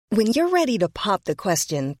When you're ready to pop the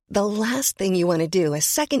question, the last thing you want to do is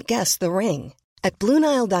second-guess the ring. At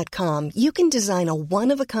BlueNile.com, you can design a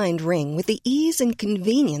one-of-a-kind ring with the ease and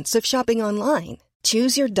convenience of shopping online.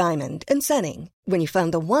 Choose your diamond and setting. When you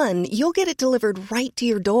find the one, you'll get it delivered right to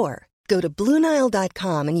your door. Go to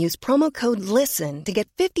BlueNile.com and use promo code LISTEN to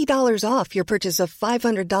get $50 off your purchase of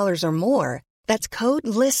 $500 or more. That's code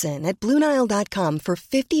LISTEN at BlueNile.com for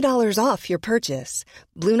 $50 off your purchase.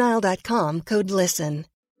 BlueNile.com, code LISTEN.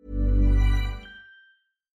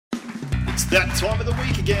 It's that time of the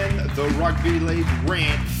week again, the Rugby League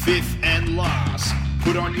rant, fifth and last.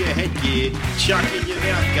 Put on your headgear, chuck in your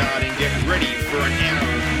mouthguard and get ready for an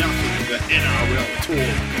hour of nothing but NRL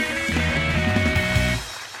talk.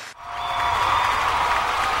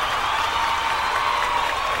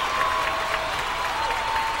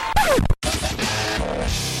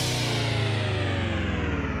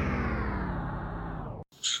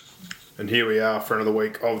 And here we are for another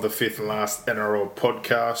week of the fifth and last NRL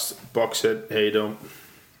podcast. Boxhead, how you doing?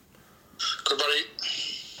 Good, buddy.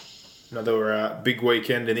 Another big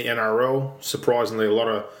weekend in the NRL. Surprisingly, a lot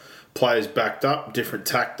of players backed up. Different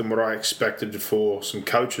tack than what I expected for some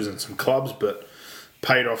coaches and some clubs, but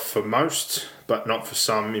paid off for most, but not for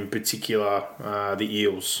some, in particular the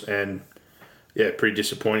Eels. And yeah, pretty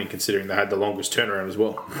disappointing considering they had the longest turnaround as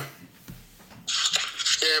well. Yeah,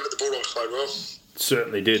 but the Bulldogs played well.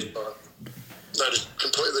 Certainly did. They just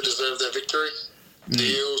completely deserved their victory. The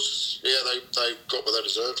Eels, yeah, they got what they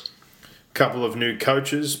deserved. Couple of new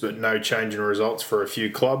coaches, but no change in results for a few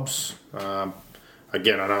clubs. Again,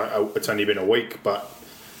 I know it's only been a week, but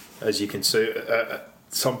as you can see,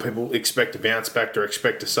 some people expect a bounce back or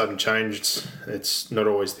expect a sudden change. It's not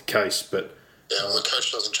always the case, but yeah, well, the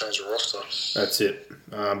coach doesn't change the roster. That's it.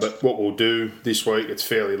 But what we'll do this week, it's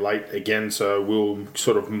fairly late again, so we'll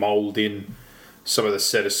sort of mould in some of the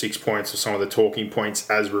set of 6 points or some of the talking points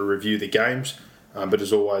as we review the games. But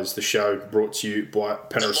as always, the show brought to you by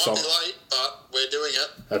Penrith Solar. It might be late, but we're doing it.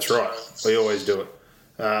 That's right. We always do it.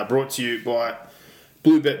 Brought to you by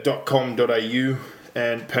bluebet.com.au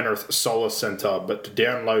and Penrith Solar Centre. But to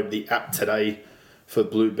download the app today for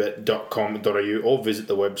bluebet.com.au or visit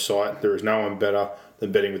the website, there is no one better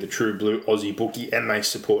than betting with a true blue Aussie bookie, and they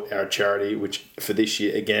support our charity, which for this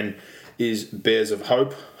year, again, is Bears of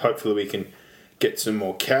Hope. Hopefully we can get some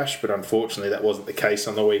more cash, but unfortunately that wasn't the case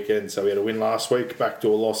on the weekend. So we had a win last week, back to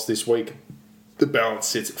a loss this week. The balance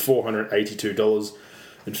sits at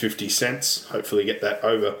 $482.50. Hopefully get that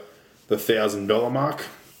over the $1,000 mark.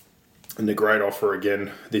 And a great offer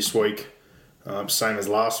again this week, same as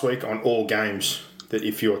last week, on all games, that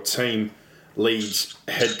if your team leads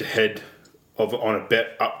head-to-head on a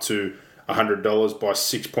bet up to $100 by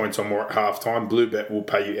 6 points or more at halftime, Bluebet will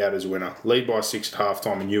pay you out as winner. Lead by 6 at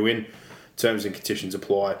halftime and you win. Terms and conditions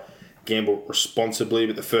apply. Gamble responsibly,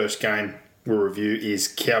 but the first game we'll review is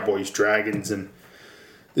Cowboys-Dragons, and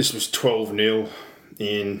this was 12-0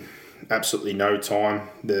 in absolutely no time.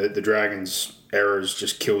 The Dragons' errors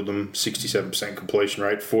just killed them. 67% completion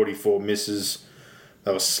rate, 44 misses.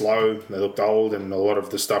 They were slow, they looked old, and a lot of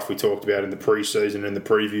the stuff we talked about in the preseason and the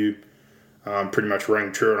preview pretty much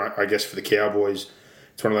rang true. And I guess for the Cowboys,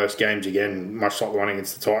 it's one of those games, again, much like the one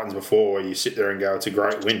against the Titans before, where you sit there and go, it's a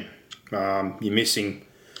great win. You're missing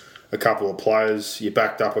a couple of players. You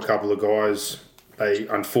backed up a couple of guys. They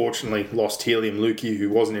unfortunately lost Helium Lukey, who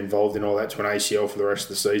wasn't involved in all that, to an ACL for the rest of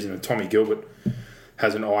the season. And Tommy Gilbert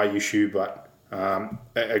has an eye issue, but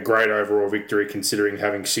a great overall victory considering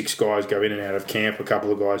having 6 guys go in and out of camp, a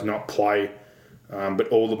couple of guys not play, but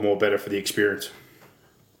all the more better for the experience.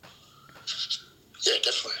 Yeah,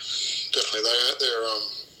 definitely.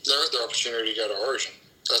 They're at their opportunity to go to Origin.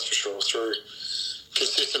 That's for sure. Through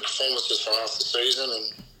consistent performances for half the season,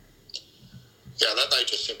 and yeah, that they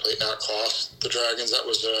just simply outclassed the Dragons. That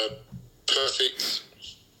was a perfect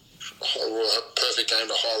game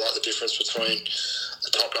to highlight the difference between the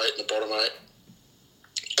top 8 and the bottom 8.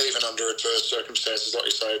 Even under adverse circumstances, like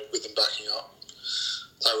you say, with them backing up,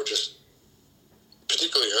 they were just,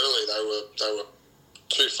 particularly early, they were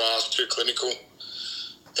too fast, too clinical,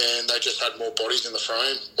 and they just had more bodies in the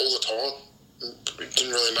frame all the time. It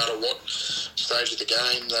didn't really matter what stage of the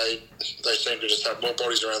game. They seemed to just have more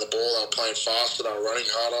bodies around the ball. They were playing faster. They were running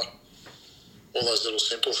harder. All those little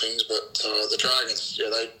simple things. But the Dragons,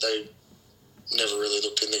 yeah, they never really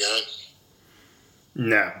looked in the game.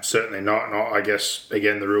 No, certainly not. And I guess,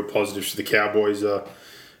 again, the real positives for the Cowboys are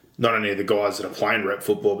not only the guys that are playing rep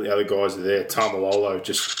football, but the other guys that are there. Tamalolo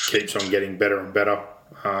just keeps on getting better and better.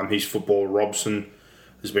 His football, Robson,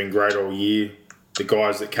 has been great all year. The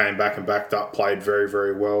guys that came back and backed up played very,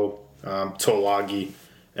 very well. Taulagi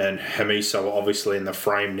and Hamisa were obviously in the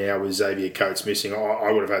frame now with Xavier Coates missing.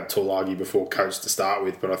 I would have had Tulagi before Coates to start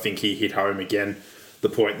with, but I think he hit home again the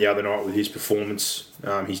point the other night with his performance,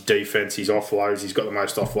 his defence, his offloads. He's got the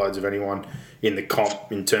most offloads of anyone in the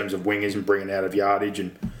comp in terms of wingers and bringing out of yardage,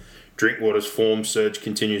 and Drinkwater's form surge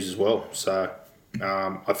continues as well. So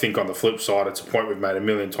I think on the flip side, it's a point we've made a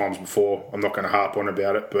million times before. I'm not going to harp on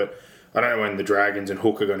about it, but I don't know when the Dragons and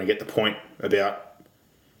Hook are going to get the point about,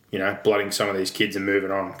 blooding some of these kids and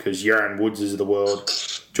moving on, because Yaron Woods is of the world,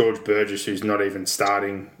 George Burgess, who's not even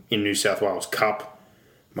starting in New South Wales Cup,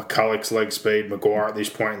 McCulloch's leg speed, Maguire at this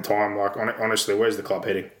point in time. Like, honestly, where's the club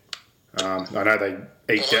heading? I know they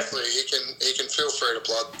eat that. Hopefully he can feel free to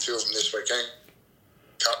blood two of them this weekend.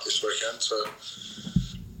 Cup this weekend, so...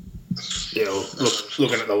 Yeah, well,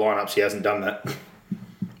 looking at the lineups, he hasn't done that.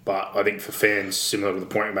 But I think for fans, similar to the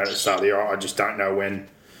point we made at the start of the year, I just don't know when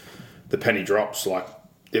the penny drops. Like,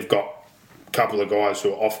 they've got a couple of guys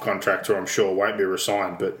who are off contract who I'm sure won't be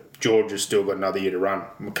resigned, but George has still got another year to run.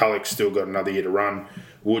 McCulloch's still got another year to run.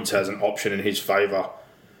 Woods has an option in his favour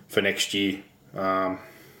for next year. And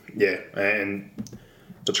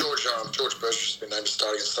George Burgess has been named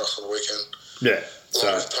starting and stuff on the weekend. Yeah.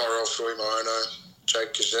 Along with Tyrell Fuimaono,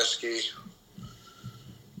 Jake Kazeski,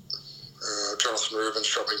 Jonathan Rubens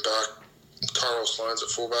dropping back, Tyrell Sloan's at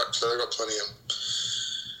fullback, so they've got plenty of...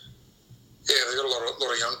 Yeah, they've got a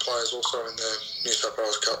lot of young players also in their New South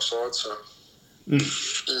Wales Cup side, so...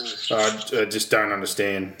 I just don't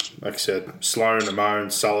understand. Like I said, Sloan, Amon,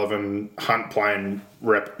 Sullivan, Hunt playing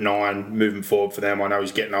rep 9, moving forward for them. I know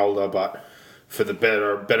he's getting older, but for the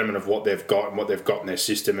betterment of what they've got and what they've got in their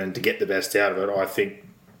system and to get the best out of it, I think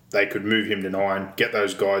they could move him to 9, get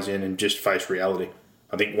those guys in and just face reality.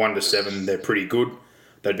 I think 1 to 7, they're pretty good.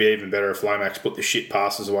 They'd be even better if Lomax put the shit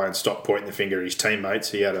passes away and stopped pointing the finger at his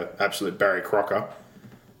teammates. He had an absolute Barry Crocker.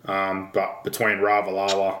 But between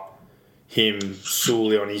Ravalawa, him,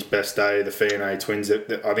 Sully on his best day, the Fianna twins,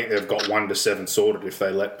 I think they've got 1 to 7 sorted if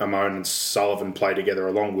they let Amon and Sullivan play together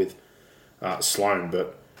along with Sloan.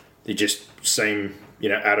 But they just seem,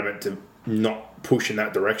 adamant to not push in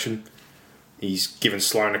that direction. He's given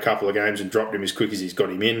Sloan a couple of games and dropped him as quick as he's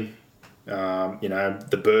got him in.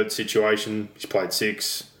 The Bird situation, he's played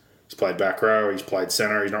 6, he's played back row, he's played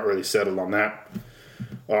centre, he's not really settled on that.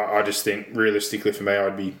 I just think, realistically for me,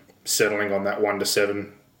 I'd be settling on that 1 to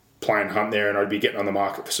 7, playing Hunt there, and I'd be getting on the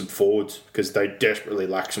market for some forwards because they desperately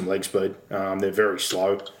lack some leg speed. They're very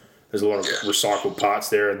slow. There's a lot of recycled parts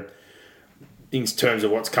there, and in terms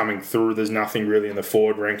of what's coming through, there's nothing really in the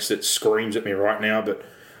forward ranks that screams at me right now, but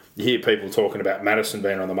you hear people talking about Madison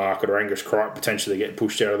being on the market or Angus Crichton potentially getting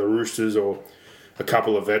pushed out of the Roosters, or a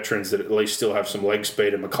couple of veterans that at least still have some leg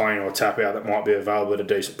speed, and McLean or Tapout that might be available at a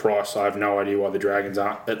decent price. I have no idea why the Dragons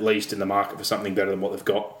aren't at least in the market for something better than what they've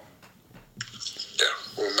got. Yeah,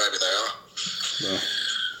 well, maybe they are. Yeah.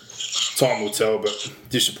 Time will tell, but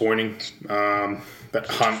disappointing. But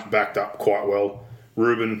Hunt backed up quite well.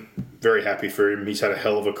 Ruben, very happy for him. He's had a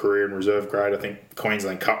hell of a career in reserve grade. I think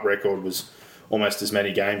Queensland Cup record was almost as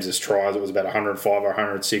many games as tries. It was about 105 or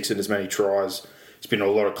 106 and as many tries. He's been to a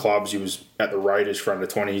lot of clubs. He was at the Raiders for under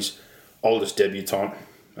 20s, oldest debutant.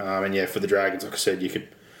 For the Dragons, like I said, you could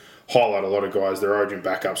highlight a lot of guys. Their origin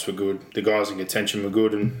backups were good. The guys in contention were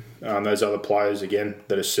good. And those other players, again,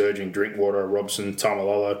 that are surging, Drinkwater, Robson,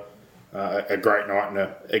 Tamalolo, a great night and,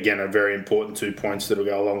 a very important 2 points that will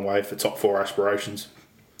go a long way for top 4 aspirations.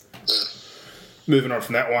 Moving on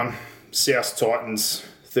from that one, South Titans,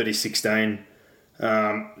 30-16.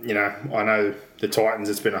 I know the Titans,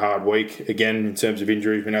 it's been a hard week, again, in terms of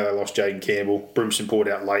injuries. We know they lost Jaden Campbell. Brimson pulled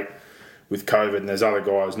out late with COVID, and there's other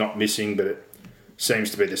guys not missing, but it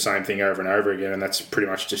seems to be the same thing over and over again, and that's pretty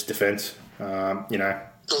much just defence. Well, they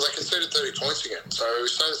conceded 30 points again, so we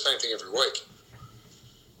say the same thing every week.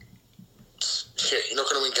 Yeah, you're not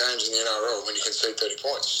going to win games in the NRL when you concede 30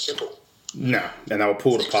 points. Simple. No, and they were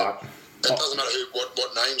pulled apart. It doesn't matter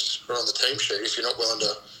what names are on the team sheet if you're not willing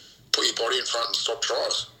to put your body in front and stop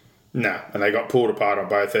tries. No, and they got pulled apart on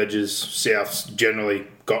both edges. Souths generally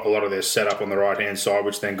got a lot of their setup on the right-hand side,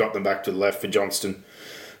 which then got them back to the left for Johnston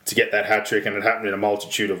to get that hat-trick, and it happened in a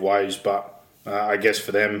multitude of ways. But I guess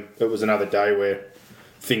for them, it was another day where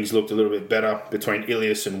things looked a little bit better between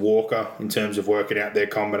Ilias and Walker in terms of working out their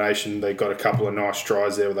combination. They got a couple of nice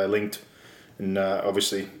tries there where they linked, and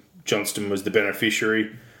obviously Johnston was the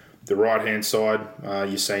beneficiary. The right-hand side,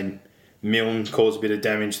 you've seen Milne cause a bit of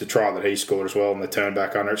damage. The try that he scored as well and the turn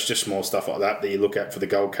back under. It's just small stuff like that you look at for the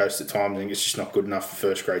Gold Coast at times. I think it's just not good enough for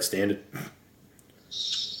first-grade standard.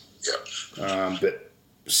 Yeah. But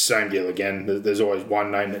same deal again. There's always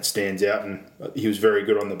one name that stands out, and he was very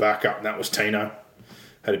good on the backup, and that was Tino.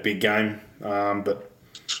 Had a big game. But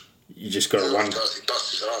you just got to wonder. He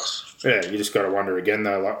busts his ass. Yeah, you just got to wonder again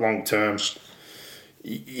though. Like long term,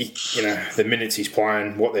 you know, the minutes he's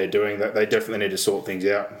playing, what they're doing, that they definitely need to sort things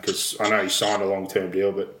out. Because I know he signed a long term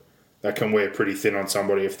deal, but that can wear pretty thin on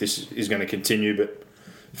somebody if this is going to continue. But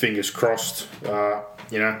fingers crossed,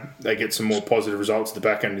 you know, they get some more positive results at the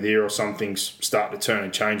back end of the year, or some things start to turn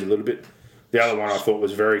and change a little bit. The other one I thought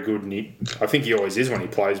was very good, and I think he always is when he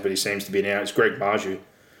plays, but he seems to be now, is Greg Marju.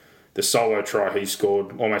 The solo try he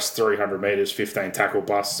scored, almost 300 metres, 15 tackle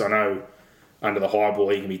busts. I know under the high ball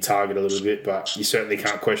he can be targeted a little bit, but you certainly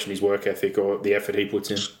can't question his work ethic or the effort he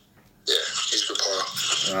puts in. Yeah, he's a good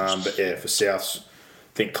player. But yeah, for Souths, I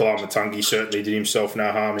think Kalama Matungi certainly did himself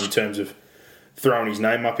no harm in terms of throwing his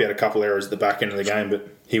name up. He had a couple errors at the back end of the game, but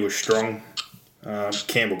he was strong.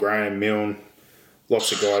 Campbell Graham, Milne,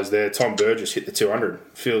 lots of guys there. Tom Burgess hit the 200.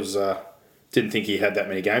 Feels didn't think he had that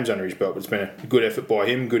many games under his belt, but it's been a good effort by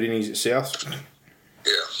him. Good innings at South.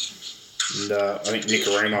 Yeah. And I think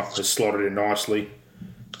Nikorima has slotted in nicely.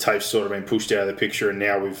 Tafe's sort of been pushed out of the picture, and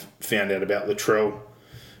now we've found out about Latrell.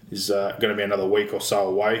 Is going to be another week or so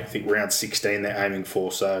away. I think round 16 they're aiming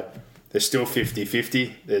for, so they're still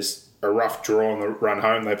 50-50. There's a rough draw on the run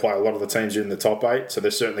home. They play a lot of the teams are in the top 8, so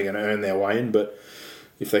they're certainly going to earn their way in, but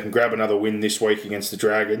if they can grab another win this week against the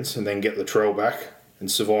Dragons and then get Latrell back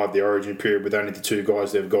and survive the origin period with only the 2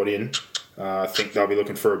 guys they've got in, I think they'll be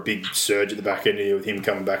looking for a big surge at the back end of the year with him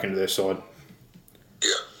coming back into their side.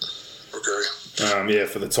 Yeah, okay.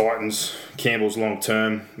 For the Titans, Campbell's long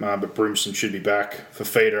term, but Brimson should be back. For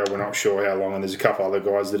Feeder, we're not sure how long, and there's a couple other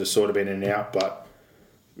guys that have sort of been in and out, but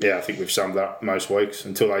yeah, I think we've summed up most weeks.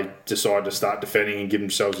 Until they decide to start defending and give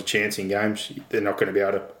themselves a chance in games, they're not going to be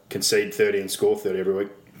able to concede 30 and score 30 every week.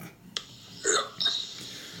 Yeah.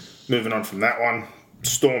 Moving on from that one,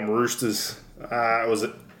 Storm Roosters.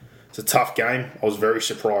 It's a tough game. I was very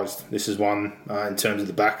surprised. This is one in terms of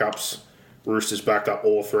the backups. Roosters backed up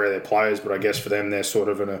all 3 of their players, but I guess for them they're sort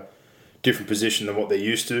of in a different position than what they're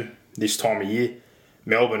used to this time of year.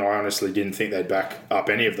 Melbourne, I honestly didn't think they'd back up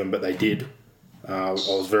any of them, but they did. I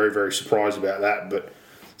was very, very surprised about that, but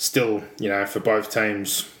still, you know, for both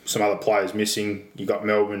teams, some other players missing. You got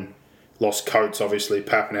Melbourne, lost Coates, obviously,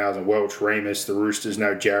 Pappenhausen, Welch, Remus. The Roosters,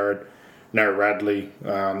 no Jared, no Radley.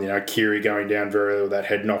 Keary going down very early with that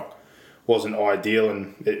head knock wasn't ideal,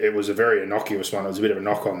 and it was a very innocuous one. It was a bit of a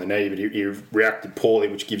knock on the knee, but he reacted poorly,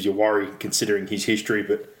 which gives you worry considering his history.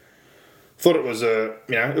 But thought it was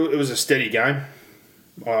it was a steady game.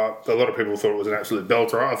 A lot of people thought it was an absolute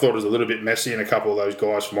belter. I thought it was a little bit messy, and a couple of those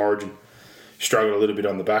guys from Origin struggled a little bit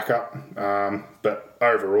on the backup. But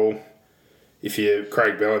overall,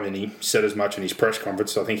 Craig Bellamy, he said as much in his press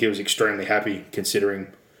conference. I think he was extremely happy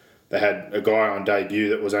considering they had a guy on debut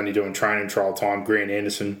that was only doing training trial time, Grant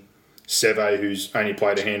Anderson, Seve, who's only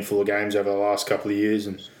played a handful of games over the last couple of years,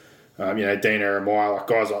 and Dean Aramaya, like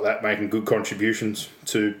guys like that making good contributions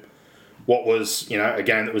to what was a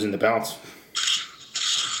game that was in the balance.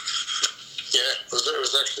 Yeah, it was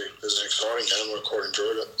an exciting game. I quite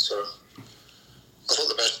enjoyed it. So I thought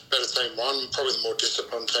the better team won. Probably the more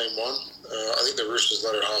disciplined team won. I think the Roosters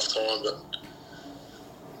led at half time, but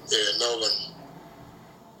yeah, Melbourne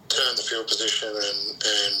turned the field position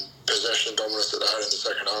and possession dominance that they had in the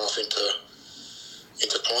second half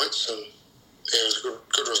into points, and it was a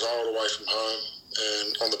good result away from home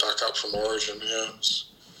and on the back up from Origin. Yeah,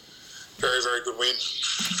 it's very, very good win.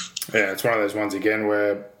 Yeah, it's one of those ones again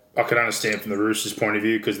where I can understand from the Roosters' point of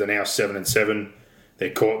view because they're now 7-7.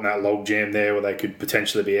 They're caught in that log jam there where they could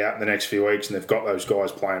potentially be out in the next few weeks, and they've got those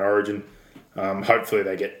guys playing Origin. Hopefully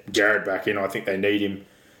they get Jared back in. I think they need him.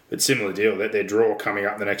 But similar deal, that their draw coming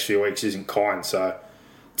up the next few weeks isn't kind, so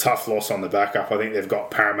tough loss on the backup. I think they've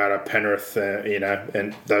got Parramatta, Penrith,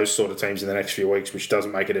 and those sort of teams in the next few weeks, which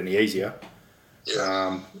doesn't make it any easier.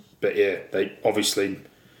 Yeah. But yeah, they obviously,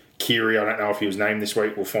 Keary, I don't know if he was named this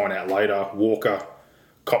week, we'll find out later. Walker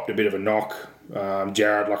copped a bit of a knock.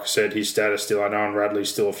 Jared, like I said, his status still unknown.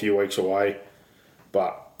 Radley's still a few weeks away.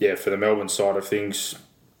 But yeah, for the Melbourne side of things,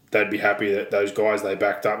 they'd be happy that those guys they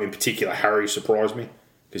backed up, in particular Harry, surprised me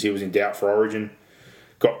because he was in doubt for Origin.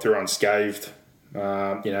 Got through unscathed.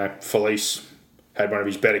 Felice had one of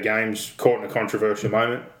his better games, caught in a controversial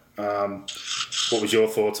moment. What was your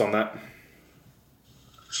thoughts on that?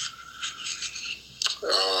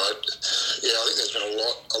 I think there's been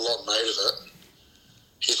a lot made of it.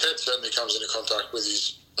 His head certainly comes into contact with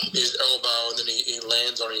his elbow, and then he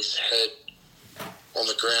lands on his head on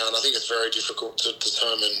the ground. I think it's very difficult to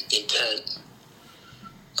determine intent.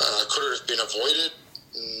 Could it have been avoided?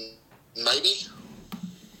 Maybe.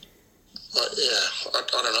 I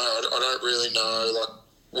don't know. I don't really know. Like,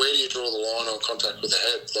 where do you draw the line on contact with the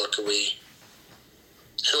head? Like, are we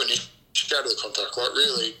who initiated the contact. Like,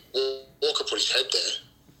 really, Walker put his head there.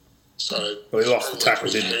 So he lost the tackle,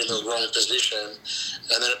 didn't he? Didn't he? In the wrong position,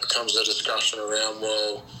 and then it becomes a discussion around,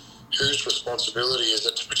 well, whose responsibility is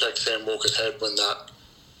it to protect Sam Walker's head when that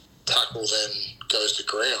tackle then goes to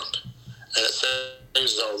ground? And it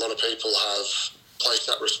seems as though a lot of people have placed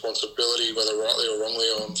that responsibility, whether rightly or wrongly,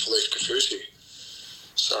 on Felice Kaufusi.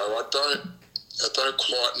 So I don't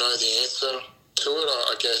quite know the answer to it.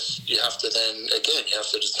 I guess you have to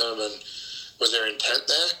determine, was there intent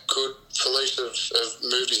there? Could Felice have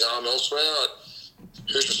moved his arm elsewhere?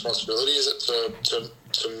 Whose responsibility is it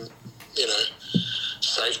to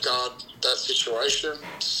safeguard that situation?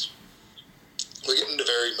 We're getting into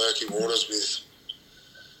very murky waters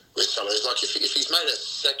with some of these. Like, if he's made a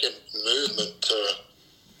second movement to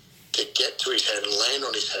get to his head and land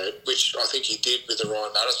on his head, which I think he did with the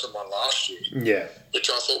Ryan Madison one last year, which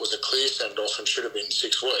I thought was a clear send-off and should have been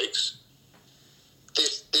 6 weeks.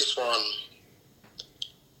 This one,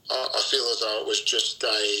 I feel as though it was just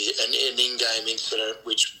an in-game incident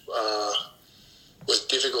which was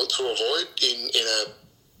difficult to avoid in a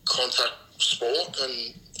contact sport.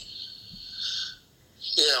 And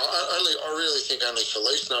I really think only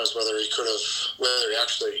Felice knows whether he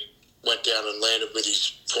actually went down and landed with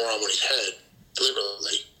his forearm on his head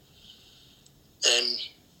deliberately. And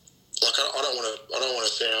like, I don't want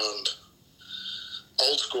to sound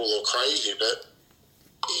old school or crazy, but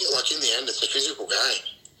like, in the end, it's a physical game.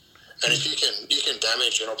 And if you can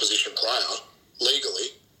damage an opposition player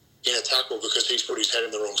legally in a tackle because he's put his head in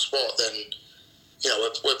the wrong spot, then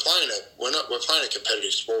we're playing a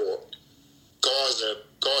competitive sport.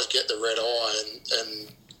 Guys get the red eye, and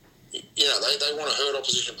they want to hurt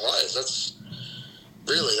opposition players. That's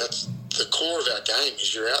the core of our game.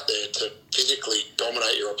 Is you're out there to physically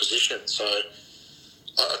dominate your opposition. So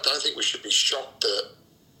I don't think we should be shocked that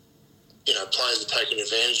players are taking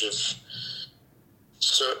advantage of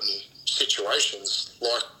certain situations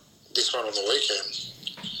like this one on the weekend.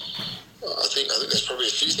 I think there's probably a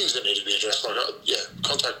few things that need to be addressed, like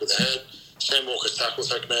contact with the head, Sam Walker's tackle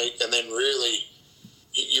technique, and then really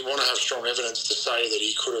you want to have strong evidence to say that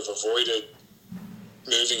he could have avoided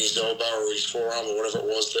moving his elbow or his forearm or whatever it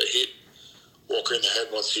was that hit Walker in the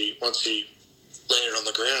head once he landed on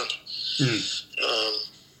the ground.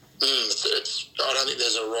 I don't think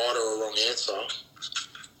there's a right or a wrong answer.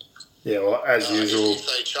 Yeah, well, as usual. If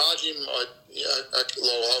they charge him,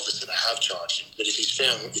 obviously they have charged him. But if he's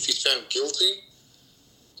found guilty,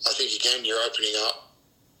 I think again you're opening up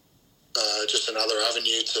just another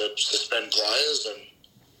avenue to suspend players, and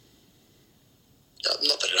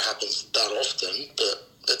not that it happens that often, but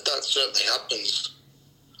that certainly happens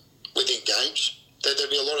within games. There'll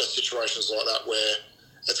be a lot of situations like that where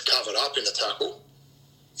it's covered up in a tackle.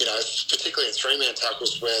 Particularly in 3-man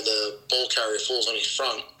tackles where the ball carrier falls on his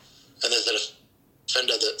front and there's a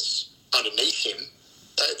defender that's underneath him,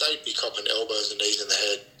 they'd be copping elbows and knees in the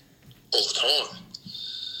head all the time.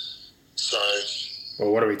 So,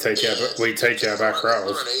 well, what do we teach our back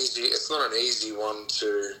rows? It's not an easy one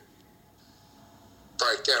to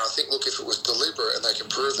break down. I think, look, if it was deliberate and they can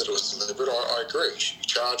prove that it was deliberate, I agree. You should be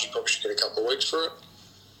charged. You probably should get a couple of weeks for it.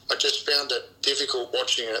 I just found it difficult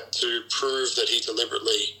watching it to prove that he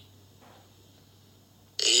deliberately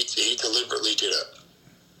did it.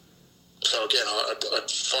 So again, I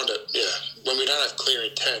find it, when we don't have clear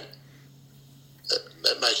intent,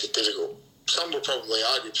 that makes it difficult. Some will probably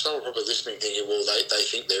argue, some will probably listening thinking, well, they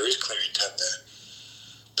think there is clear intent there.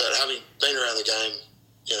 But having been around the game,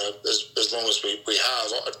 as long as we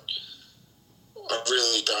have, I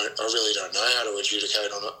really don't know how to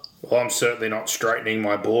adjudicate on it. Well, I'm certainly not straightening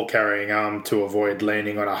my ball-carrying arm to avoid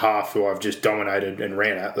landing on a half who I've just dominated and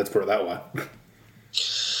ran at. Let's put it that way.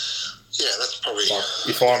 Yeah, that's probably...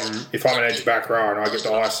 If I'm an edge back row and I get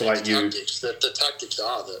to isolate you... The tactics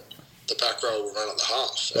are that the back row will run at the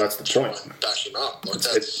half. That's the point. And bash him up. Like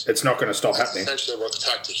it's not going to stop happening. That's essentially what the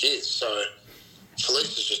tactic is. So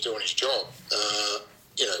Felice is just doing his job.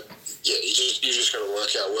 You just got to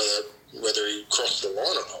work out whether he crossed the line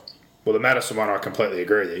or not. Well, the Madison one, I completely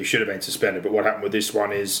agree that he should have been suspended. But what happened with this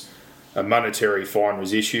one is a monetary fine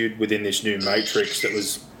was issued within this new matrix that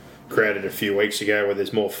was created a few weeks ago, where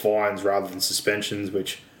there's more fines rather than suspensions,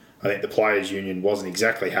 which I think the Players' Union wasn't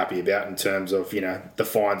exactly happy about in terms of, the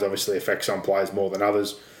fines obviously affect some players more than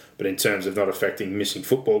others, but in terms of not affecting missing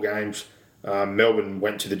football games, Melbourne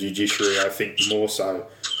went to the judiciary, I think, more so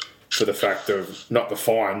for the fact of not the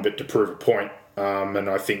fine, but to prove a point. And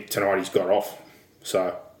I think tonight he's got off.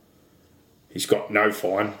 So he's got no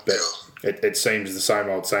fine, but it seems the same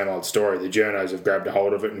old story. The journos have grabbed a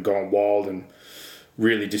hold of it and gone wild and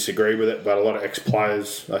really disagree with it, but a lot of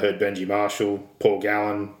ex-players, I heard Benji Marshall, Paul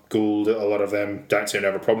Gallen, Gould, a lot of them don't seem to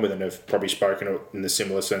have a problem with it and have probably spoken in the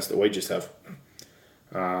similar sense that we just have.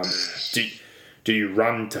 Do you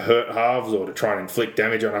run to hurt halves or to try and inflict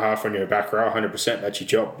damage on a half when you're a back row? 100%, that's your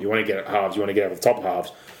job. You want to get at halves, you want to get over the top of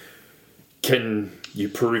halves. Can you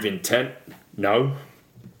prove intent? No.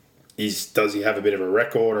 Does he have a bit of a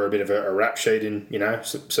record or a bit of a rap sheet in,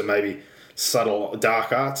 so maybe subtle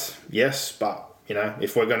dark arts? Yes, but,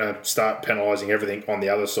 if we're going to start penalising everything on the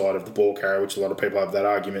other side of the ball carrier, which a lot of people have that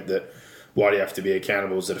argument that why do you have to be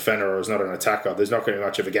accountable as a defender or as not an attacker, there's not going to be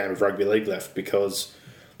much of a game of rugby league left, because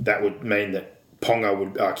that would mean that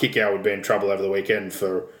Kikau would be in trouble over the weekend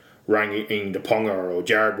for running to Ponga, or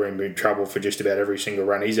Jared would be in trouble for just about every single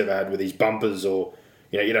run he's ever had with his bumpers, or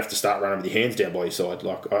you'd have to start running with your hands down by your side.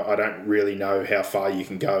 Like, I don't really know how far you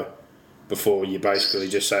can go before you basically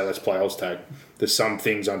just say, let's play Oztag. There's some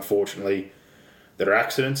things, unfortunately, that are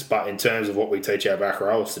accidents, but in terms of what we teach our back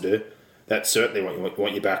rowers to do, that's certainly what you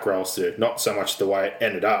want your back rowers to do. Not so much the way it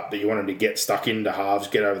ended up, but you want them to get stuck into halves,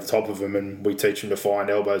 get over the top of them, and we teach them to find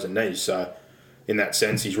elbows and knees. So in that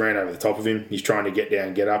sense, he's ran over the top of him. He's trying to get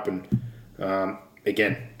down, get up, and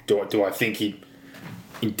again, do I think he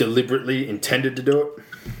deliberately intended to do it?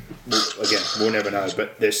 Again, we'll never know,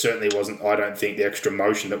 but there certainly wasn't, I don't think, the extra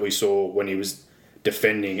motion that we saw when he was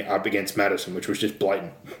defending up against Madison, which was just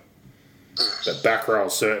blatant. But back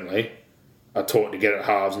rows certainly are taught to get at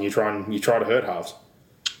halves, and you try to hurt halves,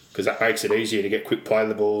 because that makes it easier to get quick play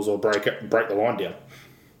the balls or break the line down.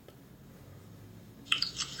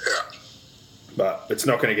 Yeah. But it's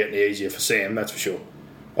not going to get any easier for Sam, that's for sure,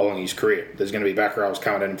 along his career. There's going to be back rows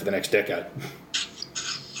coming at him for the next decade.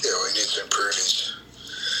 Yeah, well, he needs to improve his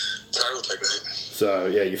tackle technique. So,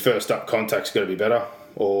 yeah, your first up contact's got to be better,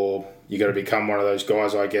 or you got to become one of those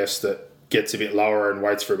guys, I guess, that gets a bit lower and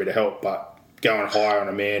waits for a bit of help. But going high on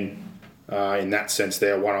a man, in that sense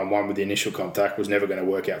there, one-on-one with the initial contact, was never going to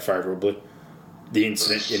work out favourably. The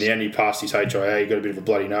incident, in the end, he passed his HIA, he got a bit of a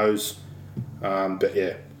bloody nose. But,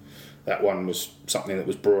 yeah, that one was something that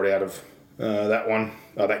was brought out of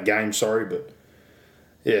that game, But,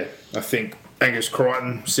 yeah, I think Angus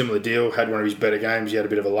Crichton, similar deal, had one of his better games. He had a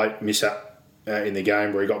bit of a late mishap in the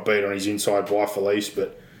game where he got beat on his inside by Felice,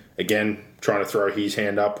 but, again, trying to throw his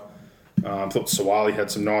hand up. I thought Sawali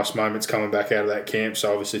had some nice moments coming back out of that camp,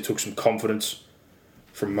 so obviously took some confidence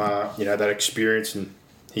from that experience, and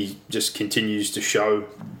he just continues to show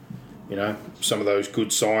some of those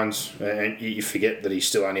good signs, and you forget that he's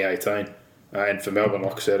still only 18. And for Melbourne,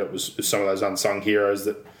 like I said, it was some of those unsung heroes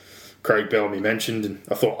that Craig Bellamy mentioned, and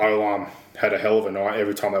I thought Olam had a hell of a night.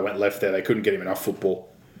 Every time they went left there, they couldn't get him enough football.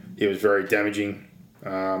 He was very damaging.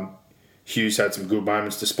 Hughes had some good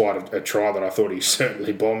moments despite a try that I thought he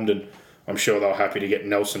certainly bombed, and I'm sure they were happy to get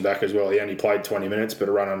Nelson back as well. He only played 20 minutes, but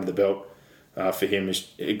a run under the belt for him is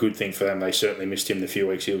a good thing for them. They certainly missed him the few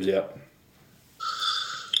weeks he was out.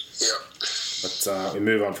 Yeah. But we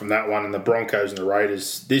move on from that one. And the Broncos and the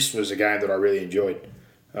Raiders, this was a game that I really enjoyed.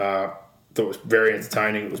 Thought it was very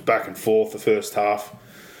entertaining. It was back and forth the first half.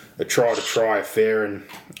 A try-to-try affair. And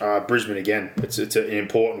Brisbane again. It's an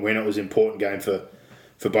important win. It was an important game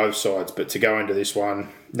for both sides. But to go into this one,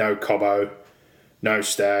 no Cobbo, no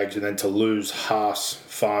Stags, and then to lose Haas,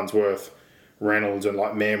 Farnsworth, Reynolds, and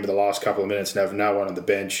Mann with the last couple of minutes and have no one on the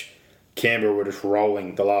bench. Canberra were just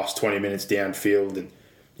rolling the last 20 minutes downfield, and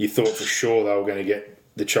you thought for sure they were going to get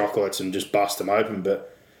the chocolates and just bust them open,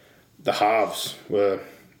 but the halves were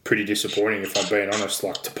pretty disappointing, if I'm being honest.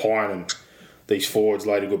 Like Tapine and these forwards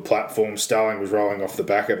laid a good platform. Starling was rolling off the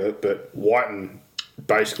back of it, but Whiten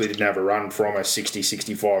basically didn't have a run for almost 60,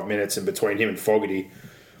 65 minutes, and between him and Fogarty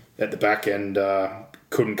at the back end,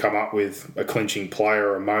 couldn't come up with a clinching play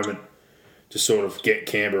or a moment to sort of get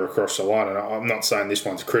Canberra across the line. And I'm not saying this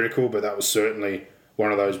one's critical, but that was certainly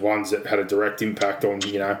one of those ones that had a direct impact on,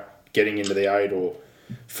 getting into the 8 or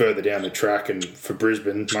further down the track. And for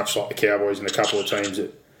Brisbane, much like the Cowboys and a couple of teams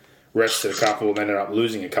that rested a couple and ended up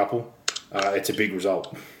losing a couple, it's a big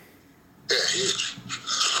result. Yeah, huge.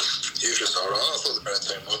 Huge result. I thought the better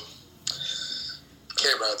team won.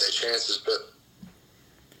 Canberra had their chances, but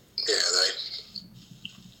yeah,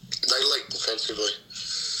 they leaked defensively,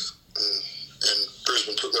 and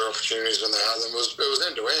Brisbane took their opportunities when they had them. It was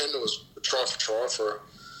end to end. It was try for try for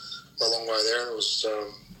a long way there, and it was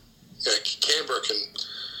Canberra can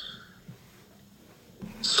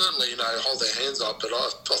certainly hold their hands up, but I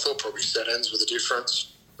thought probably set ends were the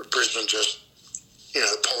difference. But Brisbane just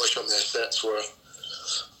the polish on their sets were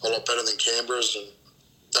a lot better than Canberra's, and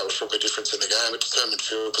that was probably a difference in the game. It determined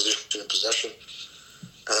field position and possession.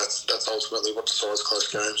 And that's ultimately what decides close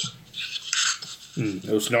games. It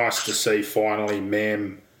was nice to see finally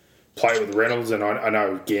Mam play with Reynolds, and I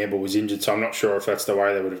know Gamble was injured, so I'm not sure if that's the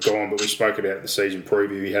way they would have gone, but we spoke about it in the season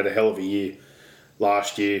preview. He had a hell of a year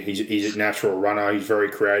last year. He's a natural runner. He's very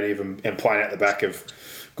creative and playing at the back of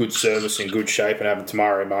good service and good shape, and having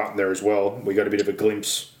Tamari Martin there as well. We got a bit of a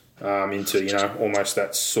glimpse into, almost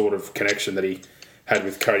that sort of connection that he had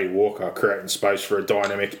with Cody Walker, creating space for a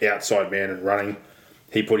dynamic outside man and running.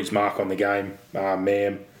 He put his mark on the game,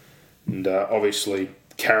 Mam. And obviously,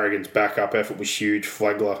 Carrigan's backup effort was huge.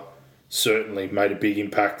 Flagler certainly made a big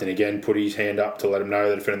impact and again put his hand up to let him know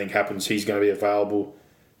that if anything happens, he's going to be available.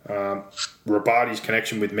 Rabati's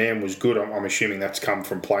connection with Mam was good. I'm assuming that's come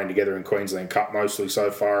from playing together in Queensland Cup mostly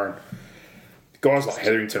so far. And guys like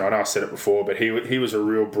Hetherington, I know I said it before, but he was a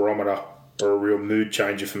real barometer or a real mood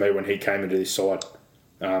changer for me when he came into this side.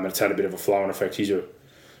 And it's had a bit of a flow-on effect. He's a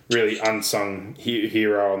really unsung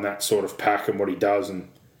hero on that sort of pack and what he does. And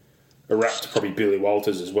a rap to probably Billy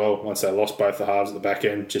Walters as well. Once they lost both the halves at the back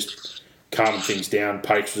end, just calming things down.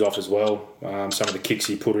 Pace was off as well. Some of the kicks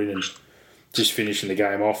he put in and just finishing the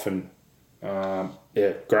game off. And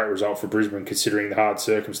great result for Brisbane considering the hard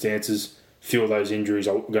circumstances. A few of those injuries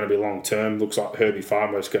are going to be long term. Looks like Herbie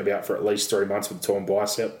Farmo's going to be out for at least 3 months with a torn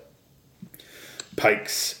bicep.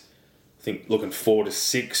 Pakes, I think, looking 4 to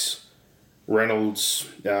 6. Reynolds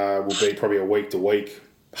will be probably a week to week.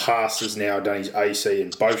 Haas has now done his AC in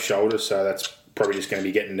both shoulders, so that's probably just going to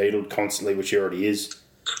be getting needled constantly, which he already is.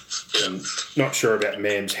 I'm not sure about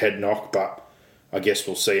Mam's head knock, but I guess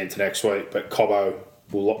we'll see into next week. But Cobbo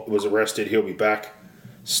was arrested. He'll be back.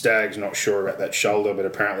 Stagg's not sure about that shoulder, but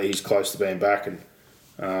apparently he's close to being back. And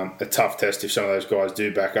a tough test if some of those guys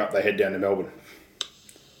do back up. They head down to Melbourne.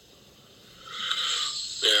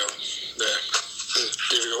 Yeah.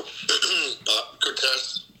 Difficult, but good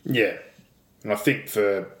test. Yeah. And I think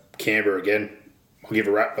for Canberra again, I'll give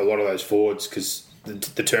a rap a lot of those forwards because the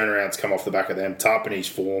turnarounds come off the back of them. Tarpany's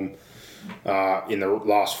form in the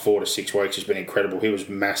last 4 to 6 weeks has been incredible. He was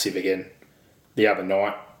massive again the other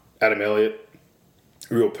night. Adam Elliott,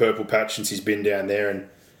 real purple patch since he's been down there and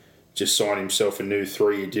just signed himself a new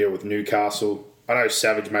 3-year deal with Newcastle. I know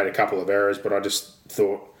Savage made a couple of errors, but I just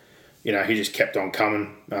thought, he just kept on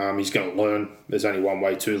coming. He's going to learn. There's only one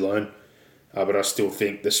way to learn. But I still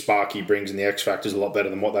think the spark he brings and the X Factor is a lot better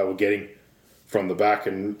than what they were getting from the back.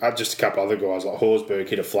 And just a couple other guys like Horsburgh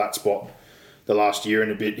hit a flat spot the last year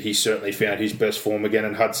and a bit. He certainly found his best form again.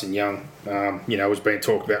 And Hudson Young, was being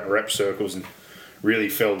talked about in rep circles and really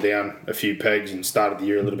fell down a few pegs and started the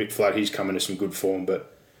year a little bit flat. He's come into some good form.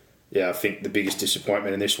 But, yeah, I think the biggest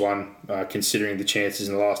disappointment in this one, considering the chances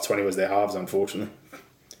in the last 20, was their halves, unfortunately.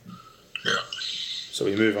 Yeah. So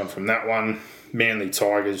we move on from that one. Manly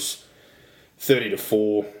Tigers, 30 to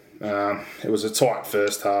 4. It was a tight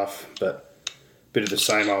first half, but a bit of the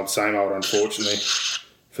same old, unfortunately.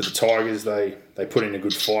 For the Tigers, they put in a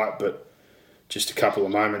good fight, but just a couple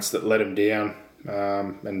of moments that let them down.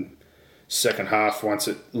 And second half, once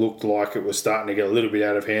it looked like it was starting to get a little bit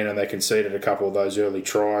out of hand and they conceded a couple of those early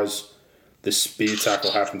tries, the spear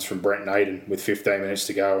tackle happens from Brent Naden with 15 minutes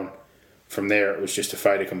to go. And from there, it was just a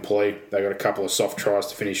fait accompli. They got a couple of soft tries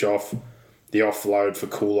to finish off. The offload for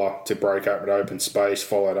Kula to break up an open space,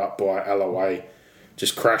 followed up by Alloway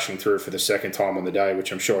just crashing through for the second time on the day,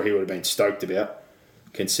 which I'm sure he would have been stoked about,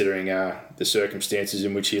 considering the circumstances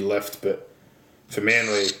in which he left. But for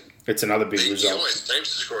Manly, it's another big result. He always seems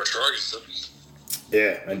to score a try.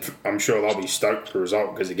 Yeah, and I'm sure they'll be stoked for the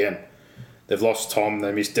result because, again, they've lost Tom,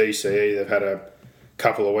 they missed DCE, they've had a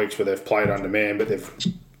couple of weeks where they've played under man, but they've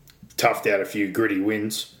toughed out a few gritty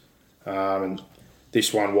wins. And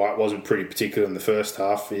this one, White wasn't pretty particular in the first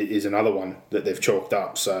half, is another one that they've chalked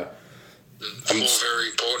up. So, four very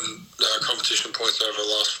important competition points over the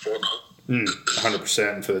last fortnight.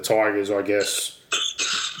 100%. And for the Tigers, I guess,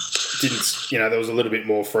 there was a little bit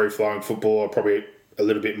more free-flowing football, probably a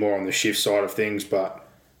little bit more on the shift side of things, but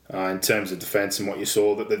in terms of defence and what you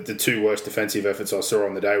saw, the two worst defensive efforts I saw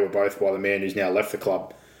on the day were both by the man who's now left the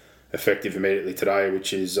club, effective immediately today,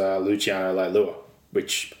 which is Luciano Leilua,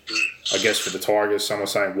 which I guess for the Tigers, some are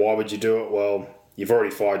saying, why would you do it? Well, you've already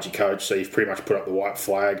fired your coach, so you've pretty much put up the white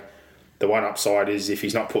flag. The one upside is if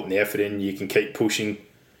he's not putting the effort in, you can keep pushing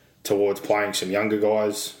towards playing some younger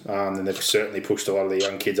guys. And they've certainly pushed a lot of the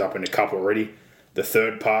young kids up in a cup already. The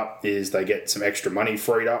third part is they get some extra money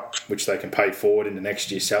freed up, which they can pay forward into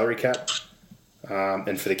next year's salary cap.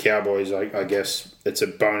 And for the Cowboys, I guess it's a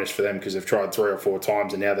bonus for them because they've tried 3 or 4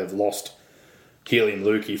 times and now they've lost Healy and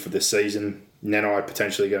Lukey for the season. Nanai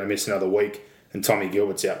potentially going to miss another week, and Tommy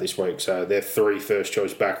Gilbert's out this week. So their 3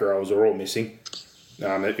 first-choice back rows are all missing.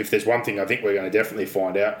 If there's one thing I think we're going to definitely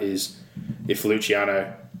find out is if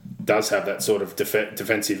Luciano does have that sort of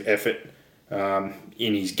defensive effort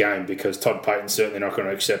in his game, because Todd Payton's certainly not going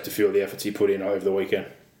to accept a few of the efforts he put in over the weekend.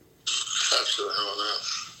 Absolutely not.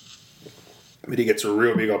 But he gets a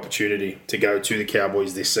real big opportunity to go to the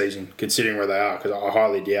Cowboys this season, considering where they are, because I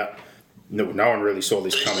highly doubt no one really saw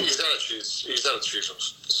this coming. His attitude will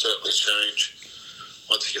certainly change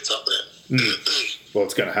once he gets up there. Well,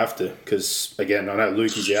 it's going to have to, because, again, I know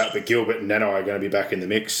Luke is out, but Gilbert and Neno are going to be back in the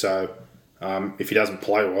mix. So if he doesn't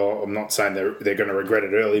play well, I'm not saying they're going to regret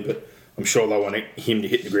it early, but I'm sure they'll want him to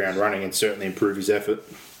hit the ground running and certainly improve his effort.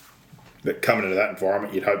 But coming into that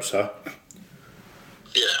environment, you'd hope so.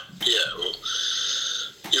 Yeah. Well,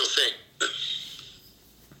 you'll think.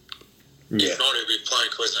 Yeah. If not, he'll be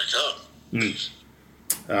playing Queensland Cup.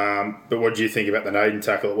 But what do you think about the Naden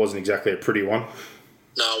tackle? It wasn't exactly a pretty one.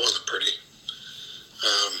 No, it wasn't pretty.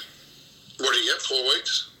 What did he get? 4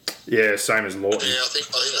 weeks? Yeah, same as Lawton. Yeah, I think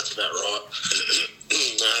that's about right.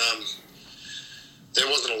 There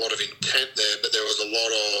wasn't a lot of intent there, but there was a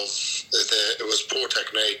lot of. It was poor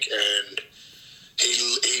technique, and he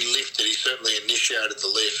lifted. He certainly initiated the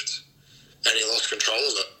lift, and he lost control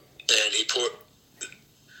of it, and he put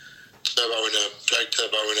Jake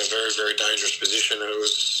Turbo in a very, very dangerous position, and it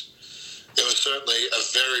was certainly a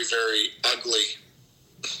very, very ugly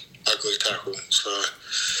tackle. So,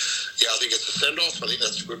 yeah, I think it's a send-off. I think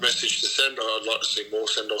that's a good message to send. I'd like to see more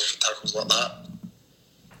send-offs for tackles like that.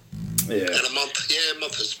 Yeah. And a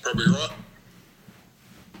month is probably right.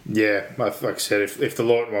 Yeah, like I said, if the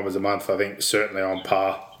Lawton one was a month, I think certainly on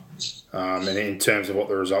par. And in terms of what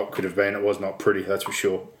the result could have been, it was not pretty, that's for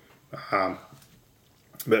sure.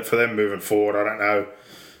 But for them moving forward, I don't know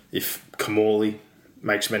if Kamali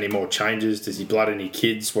makes many more changes. Does he blood any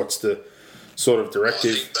kids? What's the sort of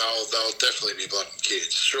directive? I think they'll definitely be blooding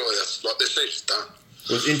kids. Surely that's like this season's done.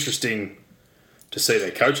 It was interesting to see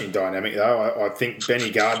their coaching dynamic, though. I think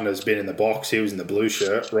Benny Gardner's been in the box. He was in the blue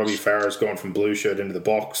shirt. Robbie Farah's gone from blue shirt into the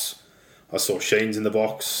box. I saw Sheen's in the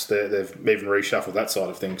box. They've even reshuffled that side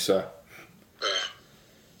of things. So,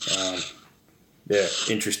 yeah,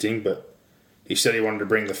 interesting. But he said he wanted to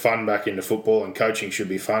bring the fun back into football, and coaching should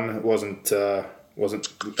be fun. It wasn't a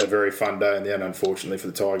very fun day in the end, unfortunately, for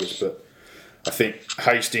the Tigers. But I think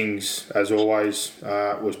Hastings, as always,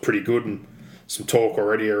 was pretty good, and some talk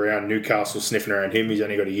already around Newcastle sniffing around him. He's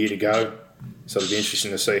only got a year to go, so it'll be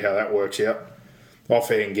interesting to see how that works out.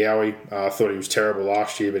 Ofahengaue, Gowie, I thought he was terrible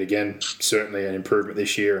last year, but again, certainly an improvement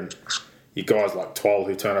this year. And you guys like Twal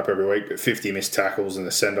who turn up every week, but 50 missed tackles and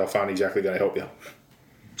the send-off aren't exactly going to help you.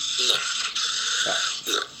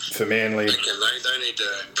 For Manly, they need to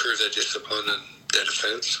improve their discipline and their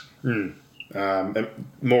defence. And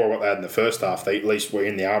more what they had in the first half. They at least were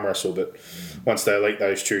in the arm wrestle, but once they leaked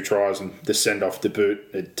those 2 tries and the send-off debut,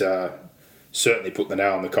 it certainly put the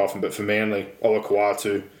nail in the coffin. But for Manly,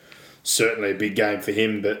 Olakuatu, certainly a big game for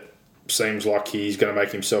him, but seems like he's going to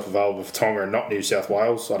make himself available for Tonga and not New South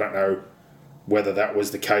Wales. I don't know whether that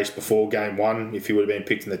was the case before game 1, if he would have been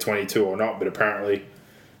picked in the 22 or not, but apparently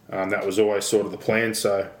that was always sort of the plan,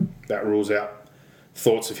 so that rules out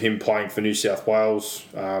thoughts of him playing for New South Wales.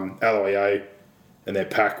 Aloiai and their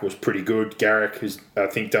pack was pretty good. Garrick has, I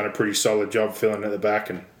think, done a pretty solid job filling at the back,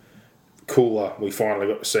 and Cooler, we finally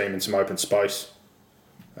got to see him in some open space.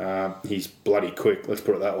 He's bloody quick, let's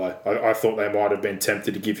put it that way. I thought they might have been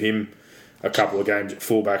tempted to give him a couple of games at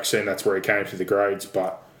fullback, seeing that's where he came through the grades,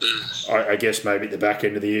 but I guess maybe at the back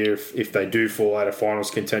end of the year, if they do fall out of finals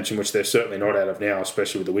contention, which they're certainly not out of now,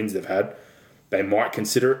 especially with the wins they've had, they might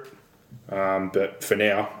consider it. But for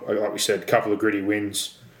now, like we said, a couple of gritty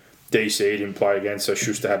wins. DC didn't play again, so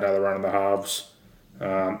Schuster had another run in the halves.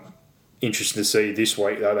 Interesting to see this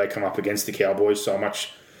week, though, they come up against the Cowboys, so a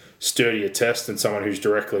much sturdier test than someone who's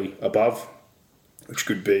directly above, which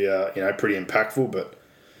could be pretty impactful. But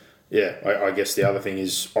yeah, I guess the other thing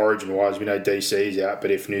is origin-wise, we know DC's out,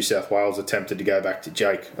 but if New South Wales attempted to go back to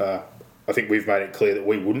Jake, I think we've made it clear that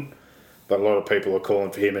we wouldn't. But a lot of people are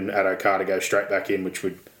calling for him and Addo Carr to go straight back in, which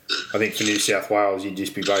would, I think for New South Wales, you'd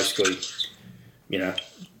just be basically,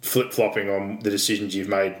 flip-flopping on the decisions you've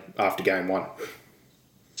made after game 1.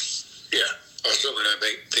 Yeah, I certainly don't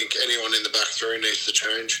think anyone in the back 3 needs to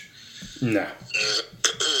change. No.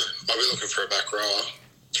 I'll be looking for a back rower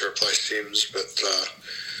to replace Sims, but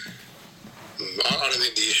I don't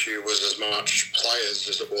think the issue was as much players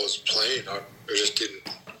as it was playing. I just didn't.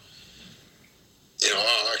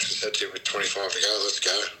 I actually said to him with 25 to go, let's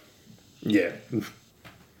go. Yeah.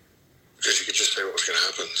 Because you could just see what was going to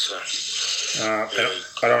happen. So,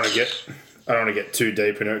 I don't want to get too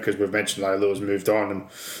deep in it because we've mentioned Leilua's moved on and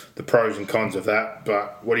the pros and cons of that.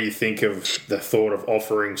 But what do you think of the thought of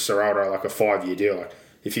offering Serrato like a 5-year deal? Like,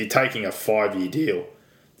 if you're taking a 5-year deal,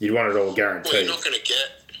 You'd want it all Well, guaranteed. you're not going to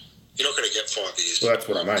get 5 years. Well, that's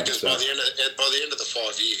what I mean. Because by the end of the 5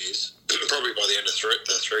 years, probably by the end of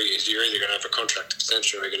the 3 years, you're either going to have a contract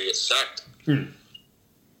extension or you're going to get sacked.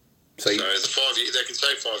 So the 5 year, they can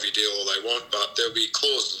say 5-year deal all they want, but there'll be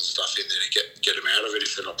clauses and stuff in there to get them out of it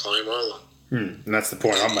if they're not playing well. And that's the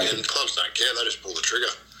point I'm making. And clubs don't care; they just pull the trigger.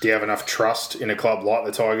 Do you have enough trust in a club like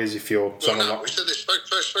the Tigers if you're someone we said this, spoke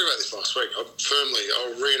about this last week. I'll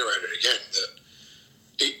reiterate it again, that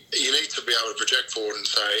you need to be able to project forward and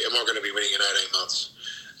say, am I going to be winning in 18 months?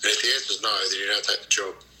 And if the answer is no, then you don't take the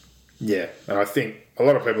job. Yeah, and I think a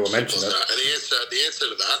lot of people have mentioned that. And the answer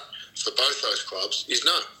to that for both those clubs is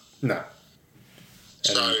no. No.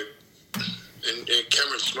 So, and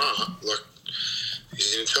Cameron Smart, like,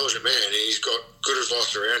 he's an intelligent man and he's got good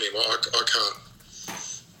advice around him. I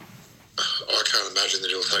can't imagine that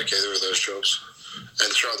he'll take either of those jobs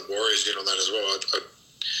and throw the Warriors in on that as well. I think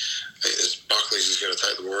there's Buckley's is going to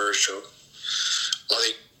take the Warriors job. I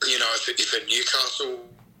think, if a Newcastle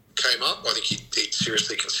came up, I think he'd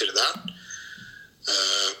seriously consider that.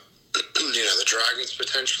 The Dragons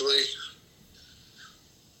potentially.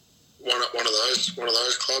 One of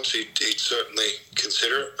those clubs, he'd certainly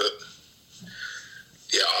consider it. But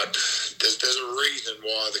yeah, there's a reason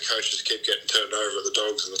why the coaches keep getting turned over at the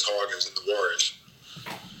Dogs and the Tigers and the Warriors,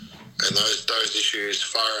 and those issues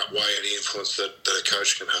far outweigh any influence that a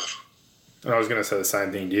coach can have. And I was going to say the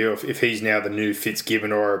same thing to you. If he's now the new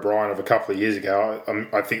Fitzgibbon or O'Brien of a couple of years ago,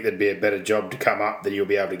 I think there'd be a better job to come up that you'll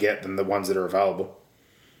be able to get than the ones that are available.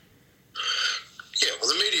 Yeah, well,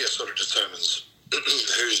 the media sort of determines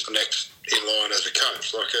who's next in line as a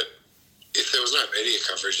coach. Like, if there was no media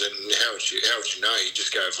coverage, then how would you know? You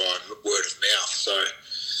just go via word of mouth. So,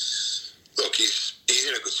 look, he's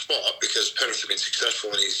in a good spot because Penrith have been successful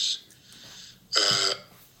and he's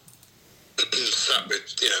sat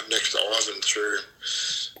with next to Ivan through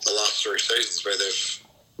the last 3 seasons where they've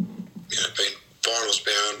been finals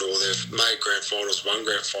bound or they've made grand finals, won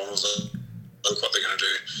grand finals. Look what they're going to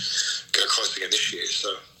do, go close again this year.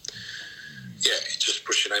 So, yeah, just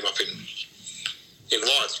push your name up in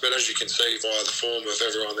lights. But as you can see via the form of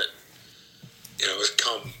everyone that has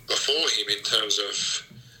come before him in terms of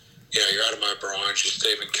your Adam O'Briens, your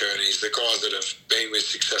Stephen Kearneys, the guys that have been with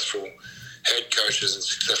successful head coaches and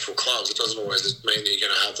successful clubs, it doesn't always mean that you're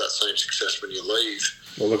going to have that same success when you leave.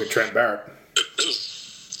 Well, look at Trent Barrett.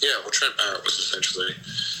 Yeah, well, Trent Barrett was essentially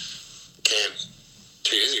Cam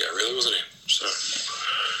 2 years ago, really, wasn't he? So,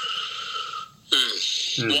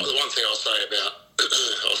 the one thing I'll say about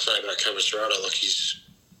Cameron Cirata, like he's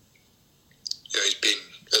been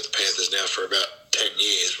at the Panthers now for about 10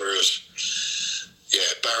 years, whereas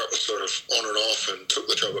Barrett was sort of on and off and took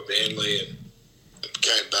the job at Manly and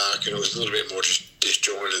came back, and it was a little bit more just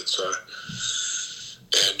disjointed. So,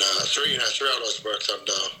 and Cirata's worked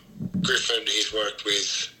under Griffin. He's worked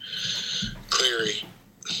with Cleary.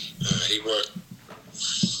 He worked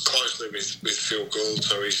closely with Phil Gould,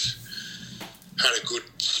 so he's had a good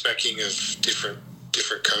specking of different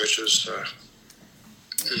coaches. So,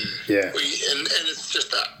 yeah, and it's just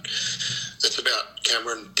that. It's about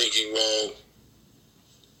Cameron thinking, well,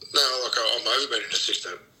 no, like I'm over being an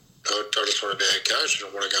assistant. I just want to be a head coach and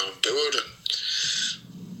I want to go and do it. And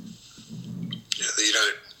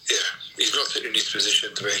he's not sitting in his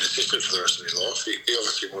position to be an assistant for the rest of his life. He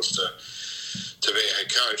obviously wants to be a head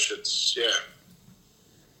coach. It's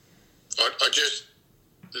I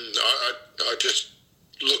just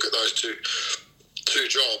look at those two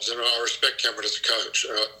jobs, and I respect Cameron as a coach.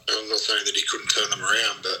 I'm not saying that he couldn't turn them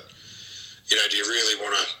around, but do you really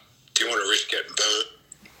want to risk getting burnt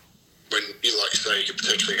when you say you could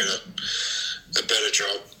potentially get a better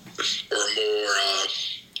job or a more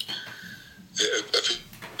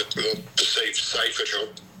perceived safer job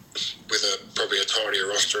with probably a tidier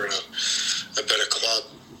roster and a better club?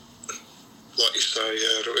 Like you say,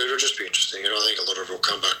 it'll just be interesting, and I think a lot of it will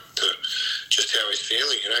come back to just how he's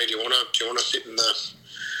feeling. Do you want to sit in the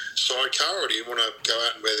sidecar, or do you want to go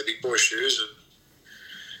out and wear the big boy shoes?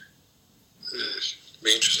 And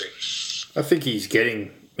be interesting. I think he's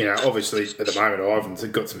getting, obviously at the moment Ivan's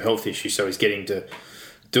got some health issues, so he's getting to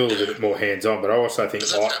do a little bit more hands-on. But I also think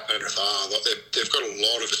that's how Penrith are. They've got a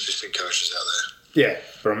lot of assistant coaches out there. Yeah,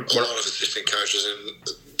 a lot of assistant coaches, and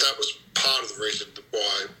that was part of the reason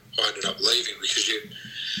why I ended up leaving, because you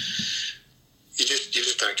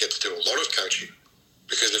just don't get to do a lot of coaching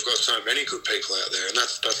because they've got so many good people out there, and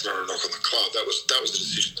that's not a knock on the club. That was the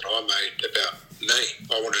decision that I made about me.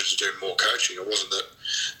 I wanted to do more coaching. It wasn't that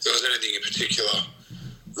there was anything in particular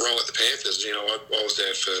wrong at the Panthers. I was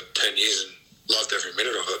there for 10 years and loved every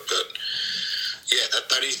minute of it, but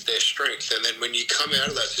that is their strength. And then when you come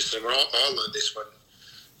out of that system, and I learned this when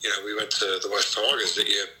we went to the West Tigers, that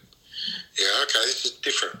okay, this is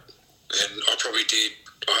different. And I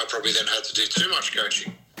probably then had to do too much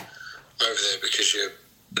coaching over there because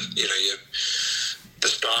the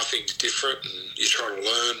staffing's different and you're trying to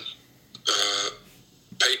learn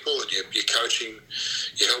people, and you're coaching,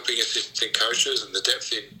 you're helping assistant coaches, and the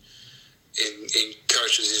depth in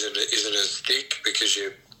coaches isn't as thick because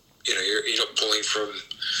you're not pulling from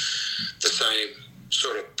the same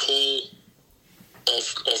sort of pool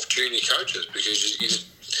of junior coaches, because you just,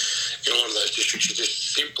 in a lot of those districts, you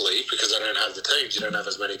just simply, because they don't have the teams, you don't have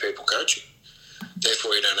as many people coaching.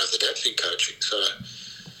 Therefore, you don't have the depth in coaching. So,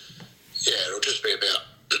 it'll just be about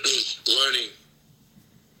learning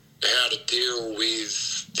how to deal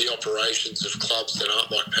with the operations of clubs that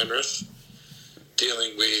aren't like Penrith,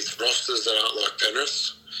 dealing with rosters that aren't like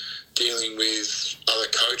Penrith, dealing with other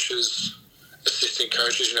coaches, assistant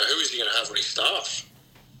coaches. Who is he going to have on his staff?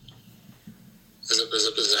 There's a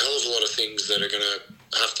hell of a lot of things that are going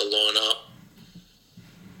to have to line up,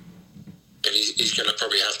 and he's going to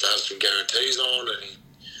probably have to have some guarantees on. And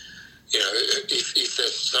if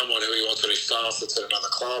there's someone who he wants on his staff that's at another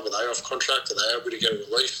club, are they off contract? Are they able to get a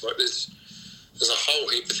release? Like there's a whole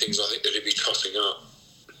heap of things I think that he'd be tossing up.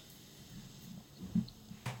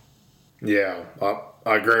 Yeah,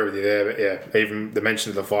 I agree with you there. But yeah, even the mention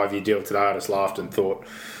of the 5-year deal today, I just laughed and thought,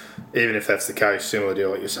 even if that's the case, similar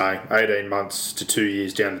deal like you're saying, 18 months to 2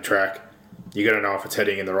 years down the track, you got to know if it's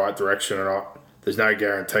heading in the right direction or not. There's no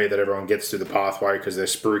guarantee that everyone gets through the pathway because they're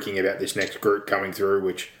spruiking about this next group coming through,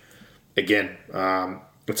 which, again,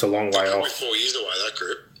 it's a long way off. 4 years away, that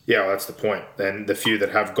group. Yeah, well, that's the point. And the few that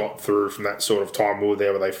have got through from that sort of time were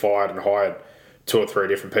there where they fired and hired 2 or 3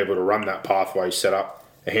 different people to run that pathway set up.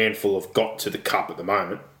 A handful have got to the cup at the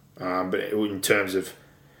moment. But in terms of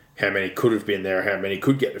how many could have been there, how many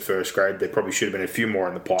could get to first grade, there probably should have been a few more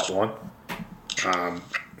in the pipeline.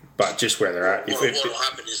 But just where they're at. What will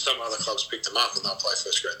happen is some other clubs pick them up and they'll play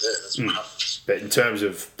first grade there. That's what happens. But in terms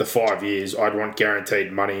of the 5 years, I'd want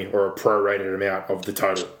guaranteed money or a prorated amount of the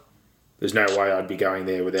total. There's no way I'd be going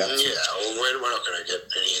there without... Yeah, well, we're not going to get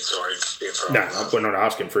any inside info. No, we're not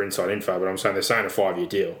asking for inside info, but I'm saying they're saying a 5-year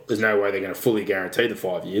deal. There's no way they're going to fully guarantee the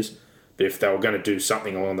 5 years. But if they were going to do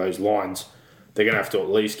something along those lines, they're going to have to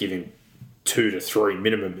at least give him 2 to 3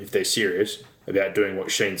 minimum if they're serious about doing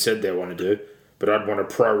what Sheen said they want to do. But I'd want a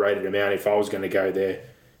prorated amount if I was going to go there,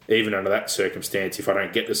 even under that circumstance, if I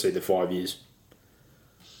don't get to see the 5 years.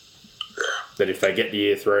 That if they get to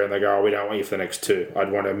year 3 and they go, we don't want you for the next 2,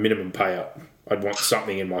 I'd want a minimum payout. I'd want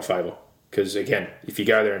something in my favour. Because, again, if you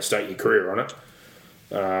go there and stake your career on it,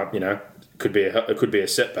 it could be a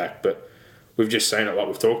setback. But we've just seen it like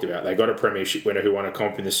we've talked about. They got a premiership winner who won a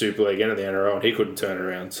comp in the Super League and in the NRL, and he couldn't turn it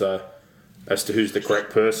around. So as to who's the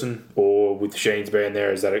correct person, or with Sheen's being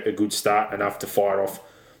there, is that a good start enough to fight off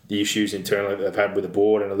the issues internally that they've had with the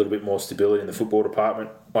board and a little bit more stability in the football department?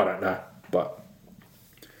 I don't know. But,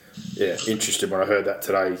 yeah, interested when I heard that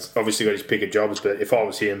today. He's obviously got his pick of jobs, but if I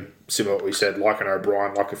was him, similar to what we said, like an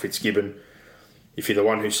O'Brien, like a Fitzgibbon, if you're the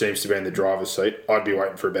one who seems to be in the driver's seat, I'd be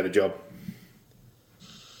waiting for a better job.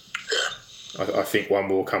 I think one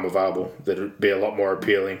will come available that'll be a lot more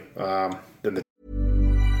appealing than the...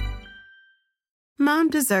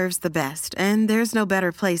 Mom deserves the best, and there's no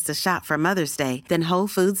better place to shop for Mother's Day than Whole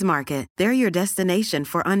Foods Market. They're your destination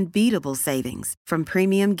for unbeatable savings, from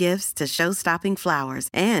premium gifts to show-stopping flowers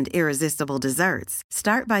and irresistible desserts.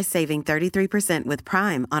 Start by saving 33% with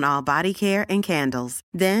Prime on all body care and candles.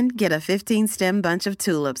 Then get a 15-stem bunch of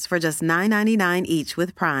tulips for just $9.99 each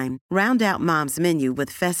with Prime. Round out Mom's menu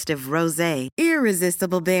with festive rosé,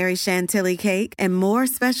 irresistible berry chantilly cake, and more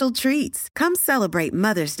special treats. Come celebrate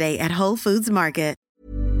Mother's Day at Whole Foods Market.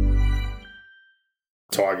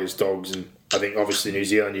 Tigers, Dogs, and I think obviously New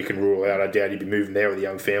Zealand you can rule out. I doubt he'd be moving there with a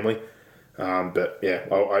young family. But yeah,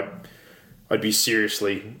 I'd be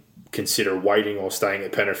seriously consider waiting or staying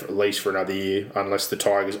at Penrith at least for another year, unless the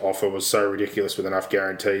Tigers' offer was so ridiculous with enough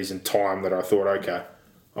guarantees and time that I thought, okay,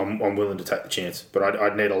 I'm willing to take the chance. But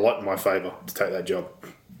I'd need a lot in my favour to take that job.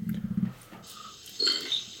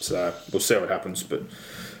 So we'll see what happens. But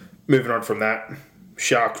moving on from that,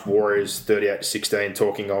 Sharks Warriors 38-16.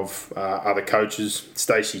 Talking of other coaches,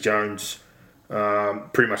 Stacey Jones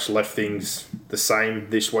pretty much left things the same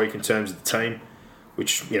this week in terms of the team,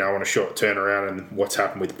 which, on a short turnaround and what's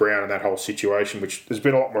happened with Brown and that whole situation, which there's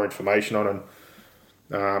been a lot more information on.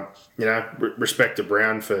 And, respect to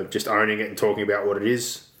Brown for just owning it and talking about what it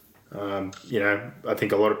is. I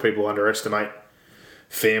think a lot of people underestimate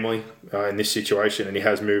family in this situation, and he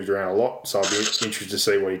has moved around a lot, so I'll be interested to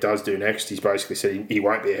see what he does do next. He's basically said he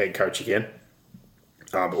won't be a head coach again,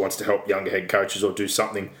 but wants to help younger head coaches or do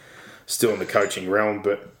something still in the coaching realm.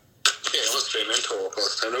 But yeah, it must be a mentor by the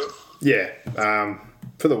sound of it. yeah,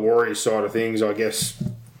 for the Warriors side of things, I guess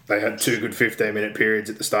they had 2 good 15-minute periods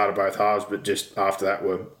at the start of both halves, but just after that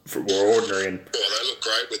were ordinary. And well, they look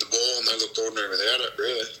great with the ball, and they looked ordinary without it,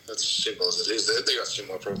 really. That's as simple as it is. They got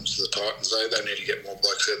similar problems to the Titans. They need to get more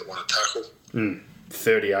blokes there that want to tackle.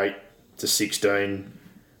 38 to 16,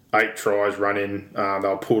 8 tries run in. They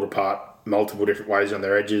were pulled apart multiple different ways on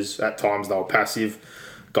their edges. At times they were passive,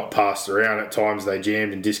 got passed around. At times they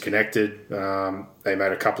jammed and disconnected. They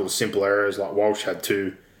made a couple of simple errors, like Walsh had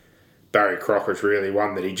 2 Barry Crockett's really,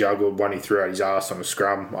 one that he juggled, one he threw out his arse on a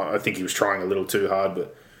scrum. I think he was trying a little too hard,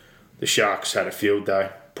 but the Sharks had a field day.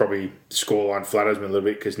 Probably the scoreline flatters me a little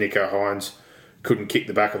bit because Nicho Hynes couldn't kick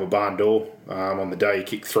the back of a barn door. On the day he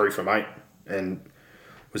kicked 3 from 8 and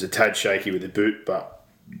was a tad shaky with the boot, but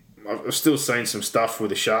I've still seen some stuff with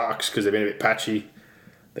the Sharks because they've been a bit patchy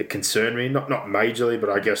that concern me. Not majorly, but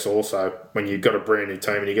I guess also when you've got a brand new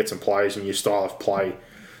team and you get some players and your style of play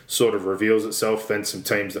sort of reveals itself, then some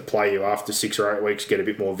teams that play you after 6 or 8 weeks get a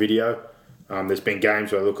bit more video. There's been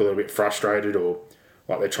games where they look a little bit frustrated or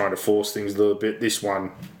like they're trying to force things a little bit. This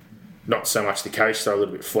one, not so much the case. They're a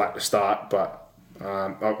little bit flat to start, but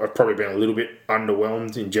I've probably been a little bit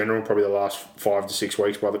underwhelmed in general, probably the last 5 to 6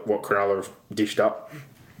 weeks by what Cronulla have dished up.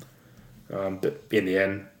 But in the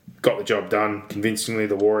end, got the job done convincingly.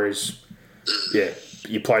 The Warriors, yeah,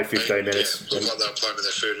 you play 15 minutes. Yeah, look like they'll play with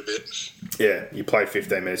their food a bit. Yeah, you play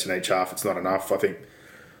 15 minutes in each half. It's not enough. I think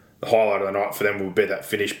the highlight of the night for them will be that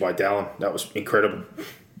finish by Dallin. That was incredible.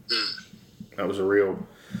 That was a real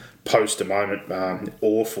poster moment.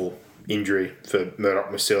 Awful injury for Murdoch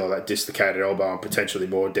Masila, that dislocated elbow and potentially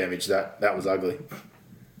more damage. That was ugly.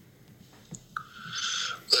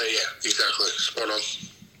 Yeah, exactly. Spot on.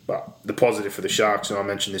 But the positive for the Sharks, and I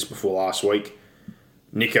mentioned this before last week,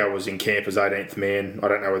 Nicho was in camp as 18th man. I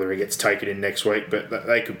don't know whether he gets taken in next week, but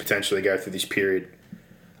they could potentially go through this period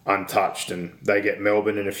untouched. And they get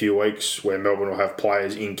Melbourne in a few weeks, where Melbourne will have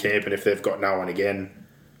players in camp, and if they've got no one again,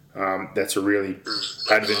 that's a really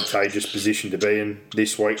advantageous position to be in.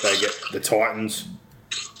 This week they get the Titans,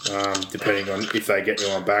 depending on if they get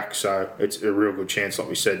anyone back. So it's a real good chance, like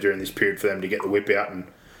we said, during this period for them to get the whip out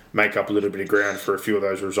and make up a little bit of ground for a few of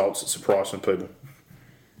those results that surprise some people.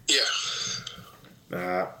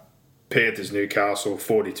 Yeah. Panthers Newcastle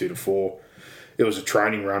 42-4. It was a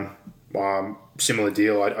training run. Similar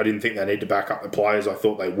deal. I didn't think they need to back up the players. I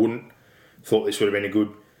thought they wouldn't. Thought this would have been a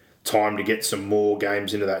good time to get some more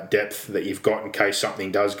games into that depth that you've got in case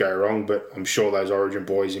something does go wrong. But I'm sure those Origin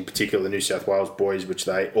boys, in particular the New South Wales boys, which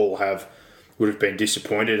they all have, would have been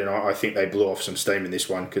disappointed. And I think they blew off some steam in this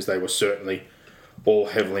one because they were certainly all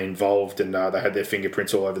heavily involved and they had their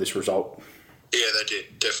fingerprints all over this result. Yeah, they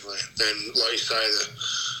did, definitely. And like you say, the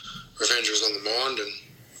revenge was on the mind, and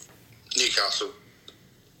Newcastle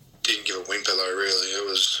didn't give a whimper though, really. It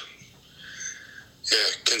was,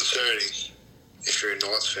 concerning if you're a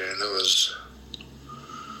Knights fan. It was,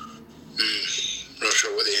 not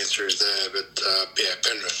sure what the answer is there, but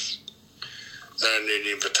Penrith, they don't need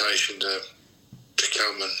an invitation to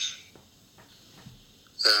come and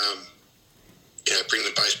bring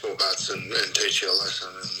the baseball bats and teach you a lesson,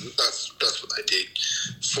 and that's what they did.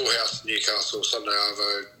 Full house Newcastle, Sunday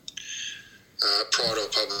Arvo, prior to a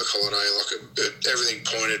public holiday, everything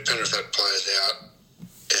pointed. Penrith had players out,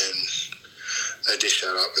 and they dished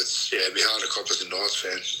that up. It'd be hard to cop as a Knights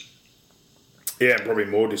fan. Yeah, and probably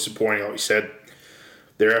more disappointing, like we said.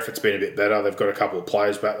 Their effort's been a bit better. They've got a couple of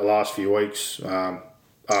players back the last few weeks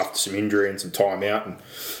after some injury and some time out, and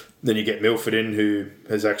then you get Milford in, who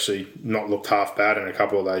has actually not looked half bad in a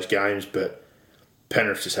couple of those games, but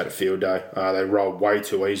Penrith just had a field day. They rolled way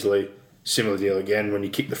too easily. Similar deal again, when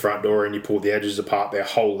you kick the front door and you pull the edges apart, their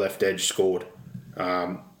whole left edge scored.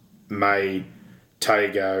 May,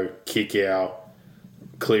 Tago, Kikau,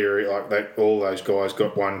 Cleary, all those guys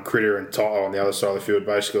got one. Critter and Toto on the other side of the field,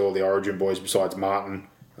 basically all the Origin boys besides Martin.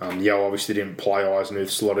 Yeo obviously didn't play.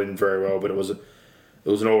 Eisenhuth slotted in very well, but it was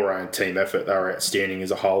an all-round team effort. They were outstanding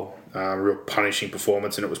as a whole. Real punishing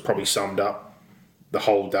performance, and it was probably summed up the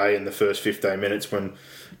whole day in the first 15 minutes when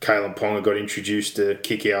Kalen Ponga got introduced to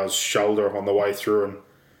Kikau's shoulder on the way through and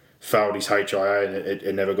failed his HIA, and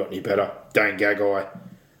it never got any better. Dane Gagai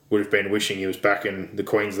would have been wishing he was back in the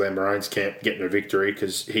Queensland Maroons camp getting a victory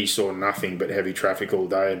because he saw nothing but heavy traffic all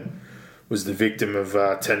day and was the victim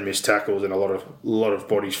of 10 missed tackles and a lot of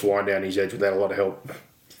bodies flying down his edge without a lot of help.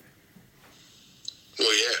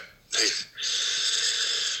 Well, yeah, it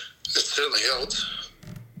certainly helped.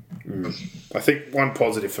 I think one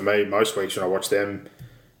positive for me most weeks when I watch them,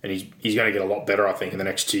 and he's going to get a lot better, I think, in the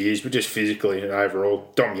next 2 years, but just physically and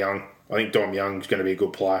overall, Dom Young. I think Dom Young's going to be a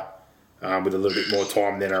good player. with a little bit more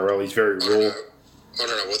time than NRL. He's very raw. I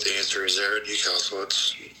don't know what the answer is there at Newcastle.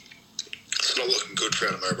 It's not looking good for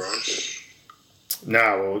Adam O'Brien.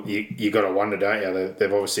 No, well, you got to wonder, don't you?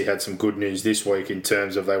 They've obviously had some good news this week in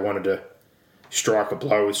terms of they wanted to strike a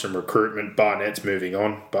blow with some recruitment. Barnett's moving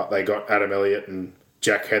on, but they got Adam Elliott and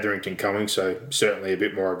Jack Hetherington coming, so certainly a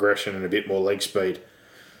bit more aggression and a bit more leg speed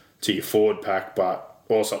to your forward pack. But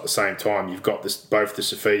also at the same time, you've got both the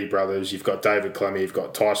Safidi brothers, you've got David Clemmy, you've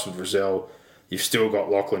got Tyson Frizzell, you've still got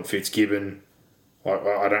Lachlan Fitzgibbon.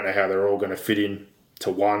 I don't know how they're all going to fit in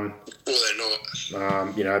to one. Well,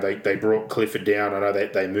 they're not. They brought Clifford down. I know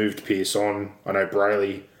they moved Pearce on. I know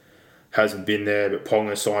Brayley hasn't been there, but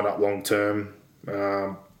Ponga signed up long term.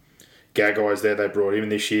 Gagai's there. They brought him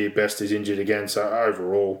this year. Best is injured again. So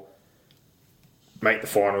overall, make the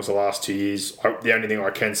finals the last 2 years. The only thing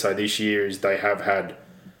I can say this year is they have had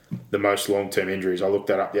the most long-term injuries. I looked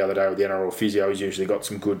that up the other day with the NRL physio. He's usually got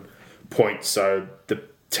some good points. So the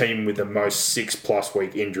team with the most 6+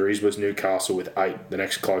 week injuries was Newcastle with 8. The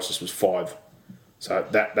next closest was 5. So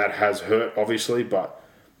that has hurt, obviously, but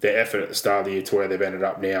their effort at the start of the year to where they've ended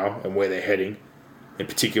up now and where they're heading, in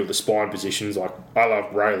particular the spine positions, like I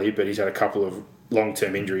love Brayley, but he's had a couple of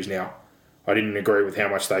long-term injuries now. I didn't agree with how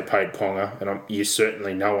much they paid Ponga, and you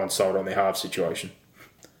certainly no one sold on their half situation.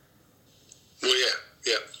 Well,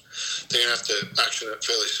 yeah. They're going to have to action it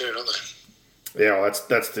fairly soon, aren't they? Yeah, well,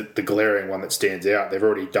 that's the glaring one that stands out. They've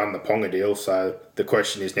already done the Ponga deal, so the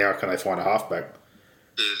question is now, can they find a halfback?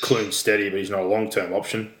 Clune's steady, but he's not a long-term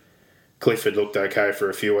option. Clifford looked okay for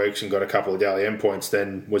a few weeks and got a couple of Dally M points,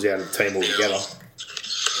 then was out of the team altogether.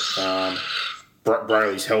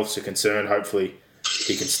 Brayley's health's a concern. Hopefully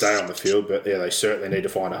he can stay on the field, but yeah, they certainly need to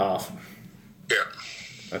find a half. Yeah.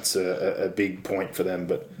 That's a big point for them,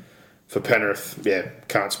 but for Penrith, yeah,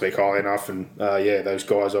 can't speak highly enough. And those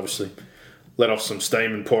guys obviously let off some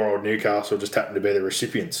steam, and poor old Newcastle just happened to be the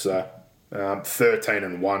recipients. So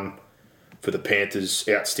 13-1 for the Panthers,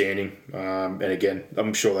 outstanding. And again,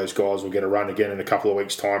 I'm sure those guys will get a run again in a couple of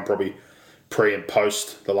weeks' time, probably pre and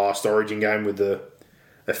post the last Origin game with the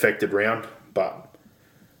affected round. But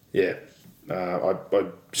yeah,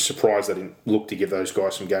 I'm surprised they didn't look to give those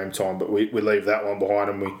guys some game time. But we leave that one behind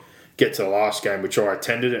and we get to the last game, which I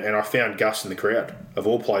attended, and I found Gus in the crowd, of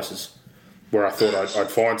all places, where I thought I'd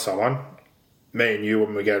find someone. Me and you,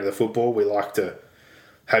 when we go to the football, we like to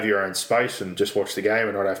have your own space and just watch the game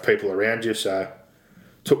and not have people around you. So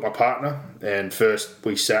took my partner, and first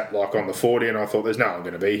we sat like on the 40, and I thought there's no one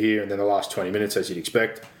going to be here. And then the last 20 minutes, as you'd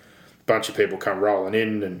expect, a bunch of people come rolling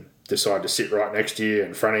in and decide to sit right next to you,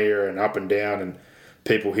 in front of you, and up and down, and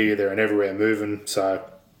people here, there, and everywhere moving. So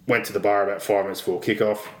went to the bar about 5 minutes before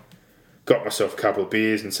kickoff, got myself a couple of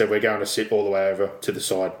beers, and said we're going to sit all the way over to the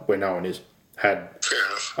side where no one is. Had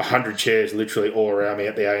 100 chairs literally all around me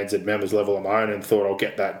at the ANZ members level of my own, and thought I'll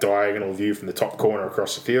get that diagonal view from the top corner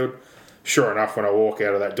across the field. Sure enough, when I walk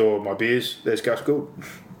out of that door with my beers, there's Gus Gould.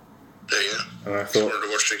 There you go. And I thought, wanted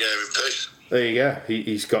to watch the game in peace. There you go.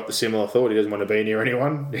 He's got the similar thought. He doesn't want to be near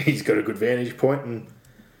anyone. He's got a good vantage point, and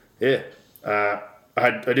yeah.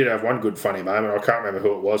 I did have one good funny moment. I can't remember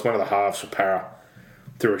who it was. One of the halves for Para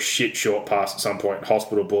threw a shit short pass at some point.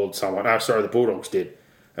 Hospital balled someone. Oh, sorry, the Bulldogs did.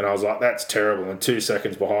 And I was like, that's terrible. And 2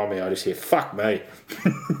 seconds behind me, I just hear, fuck me.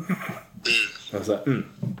 I was like,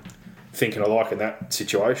 thinking I like in that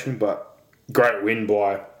situation. But great win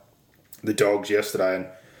by the Dogs yesterday. And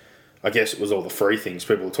I guess it was all the free things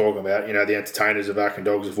people were talking about. You know, the entertainers are back and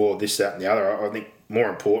Dogs of War, this, that and the other. I think more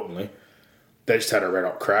importantly, they just had a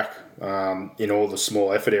red-hot crack in all the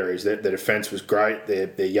small effort areas. The defence was great.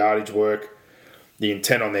 Their yardage work, the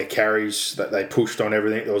intent on their carries, that they pushed on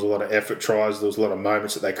everything. There was a lot of effort tries. There was a lot of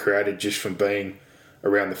moments that they created just from being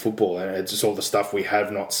around the football. And it's just all the stuff we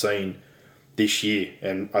have not seen this year.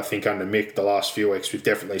 And I think under Mick, the last few weeks, we've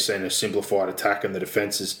definitely seen a simplified attack, and the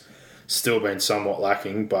defence has still been somewhat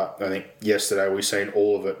lacking. But I think yesterday we've seen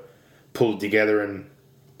all of it pulled together. And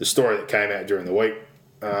the story that came out during the week,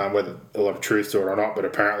 whether a lot of truth to it or not, but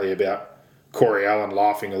apparently about Corey Allen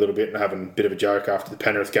laughing a little bit and having a bit of a joke after the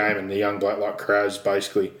Penrith game, and the young bloke like Kraz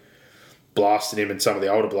basically blasted him and some of the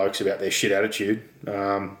older blokes about their shit attitude.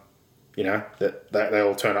 You know, that they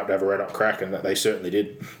all turn up to have a red-hot crack, and that they certainly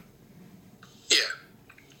did.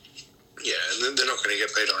 Yeah, and they're not going to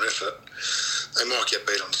get beat on effort. They might get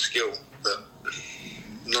beat on skill, but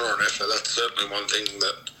not on effort. That's certainly one thing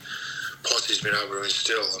that Potsy's been able to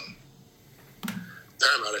instill. And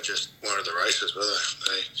Parramatta just wanted the races, were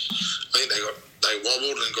they? I think they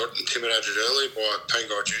wobbled and got intimidated early by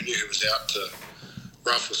Pangai Jr., who was out to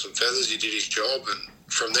ruffle some feathers. He did his job,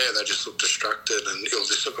 and from there they just looked distracted and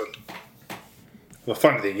ill-disciplined. Well, the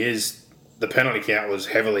funny thing is, the penalty count was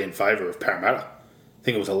heavily in favour of Parramatta. I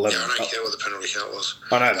think it was 11. Yeah, I don't care what the penalty count was.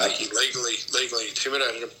 I know that. He legally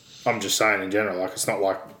intimidated him. I'm just saying in general, like, it's not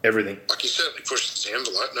like everything. Like, he certainly pushed the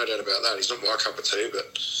envelope, no doubt about that. He's not my cup of tea,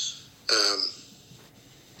 but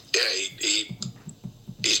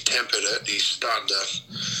he's tempered it. He's starting to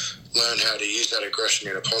learn how to use that aggression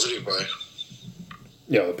in a positive way.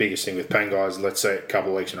 Yeah, the biggest thing with Pangai is, let's say, a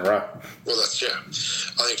couple of weeks in a row. Well, that's, yeah.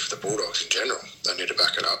 I think for the Bulldogs in general, they need to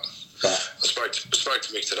back it up. But I spoke to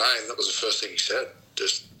Mick today, and that was the first thing he said.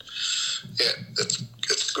 Just, yeah,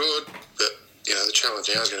 it's good, but, you know, the challenge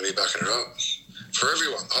now is going to be backing it up for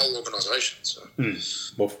everyone, the whole organisation. So.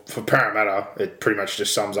 Well, for Parramatta, it pretty much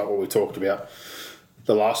just sums up what we talked about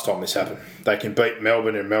the last time this happened. They can beat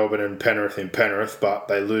Melbourne in Melbourne and Penrith in Penrith, but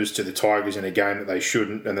they lose to the Tigers in a game that they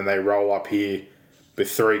shouldn't, and then they roll up here with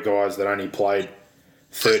three guys that only played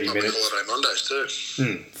 30 minutes. Holiday Mondays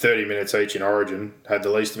too. 30 minutes each in Origin, had the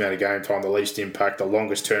least amount of game time, the least impact, the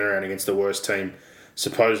longest turnaround against the worst team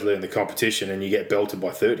supposedly in the competition, and you get belted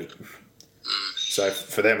by 30. So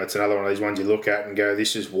for them, it's another one of these ones you look at and go,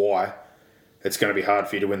 this is why it's going to be hard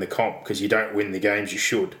for you to win the comp, because you don't win the games you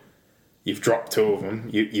should. You've dropped two of them.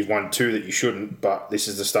 You've won two that you shouldn't, but this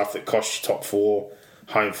is the stuff that costs you top four,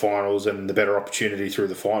 home finals, and the better opportunity through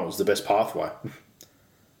the finals, the best pathway.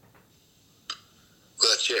 Well,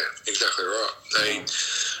 that's, yeah, exactly right.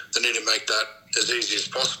 They need to make that as easy as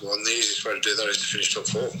possible, and the easiest way to do that is to finish top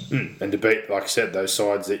four. And to beat, like I said, those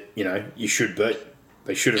sides that, you know, you should beat.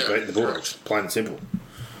 They should have beaten the Bulldogs, plain and simple.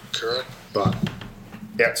 Correct. But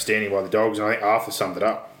outstanding by the Dogs, and I think Arthur summed it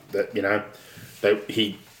up, that, you know,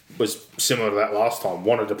 he was similar to that last time,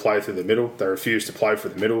 wanted to play through the middle. They refused to play for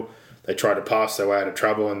the middle. They tried to pass their way out of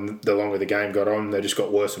trouble, and the longer the game got on, they just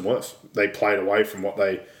got worse and worse. They played away from what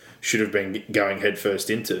they should have been going headfirst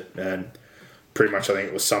into. And pretty much I think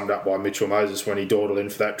it was summed up by Mitchell Moses when he dawdled in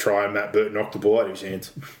for that try and Matt Burton knocked the ball out of his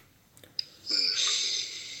hands.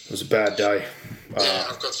 It was a bad day. Yeah,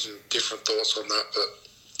 I've got some different thoughts on that, but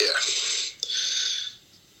yeah.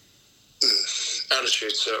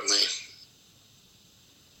 Attitude certainly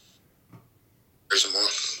reason why.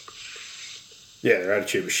 Yeah, their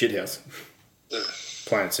attitude was shithouse.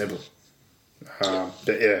 Plain and simple.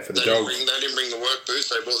 But yeah, for the Dogs. They didn't bring the work boots,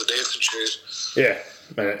 they brought the dancing shoes. Yeah,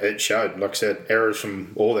 and it showed. Like I said, errors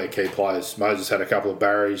from all their key players. Moses had a couple of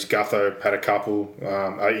Barrys, Gutho had a couple,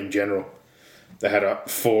 in general. They had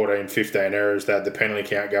 14, 15 errors. They had the penalty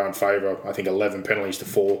count go in favour, I think 11 penalties to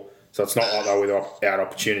 4. So it's not like they were without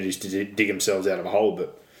opportunities to dig themselves out of a hole,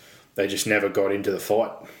 but they just never got into the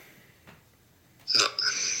fight.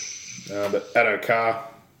 But Addo Carr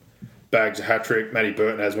bags a hat-trick. Matty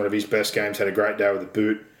Burton has one of his best games, had a great day with the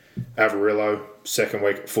boot. Avarillo, second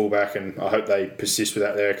week at fullback, and I hope they persist with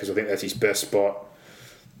that there because I think that's his best spot.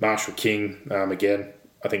 Marshall King, again,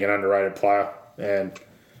 I think an underrated player. And,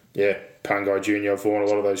 yeah, Pangai Jr., Vaughan, a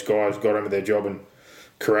lot of those guys got on with their job, and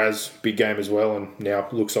Carraz, big game as well, and now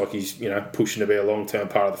looks like he's, you know, pushing to be a long-term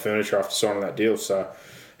part of the furniture after signing that deal. So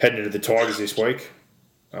heading into the Tigers this week,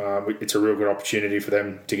 it's a real good opportunity for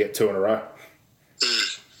them to get two in a row.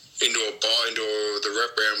 Into a bye, into the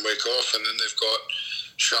rep round week off, and then they've got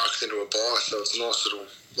Sharks into a bye, so it's a nice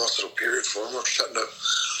little period for them. I was chatting to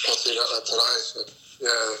Potsy about that today, so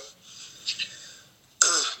yeah,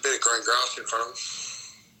 a bit of green grass in front of them.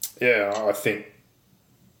 Yeah, I think,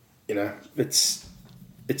 you know, it's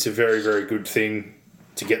a very, very good thing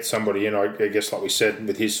to get somebody in. I guess, like we said,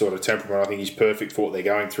 with his sort of temperament, I think he's perfect for what they're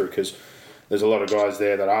going through because there's a lot of guys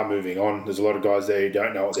there that are moving on. There's a lot of guys there who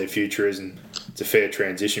don't know what their future is, and it's a fair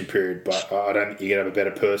transition period, but I don't think you can have a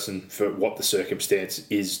better person for what the circumstance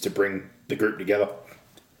is to bring the group together.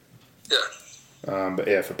 Yeah. But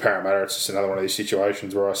yeah, for Parramatta, it's just another one of these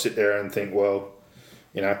situations where I sit there and think, well,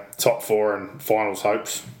 you know, top four and finals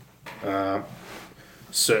hopes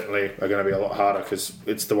certainly are going to be a lot harder because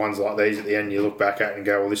it's the ones like these at the end you look back at and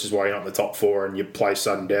go, well, this is why you're not in the top four, and you play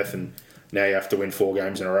sudden death and now you have to win 4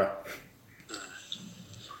 games in a row.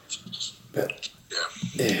 But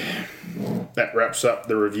yeah, that wraps up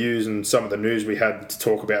the reviews and some of the news we had to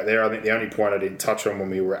talk about there. I think the only point I didn't touch on when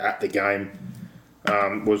we were at the game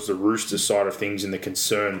was the Roosters side of things and the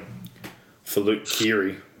concern for Luke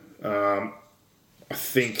Keary. I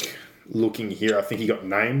think, looking here, I think he got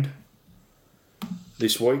named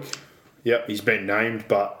this week. Yep, he's been named,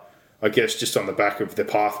 but I guess just on the back of the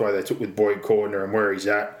pathway they took with Boyd Cordner and where he's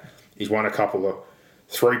at, he's won a couple of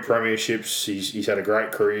 3 premierships. He's had a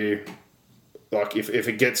great career. Like, if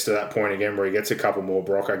it gets to that point again where he gets a couple more,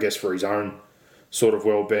 Brock, I guess for his own sort of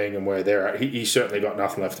well-being and where they're at, he's certainly got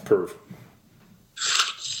nothing left to prove.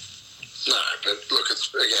 No, but look,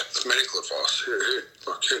 it's medical advice.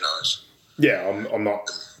 Who knows? Yeah, I'm not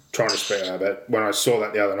trying to speak out, but when I saw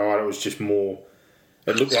that the other night, it was just more.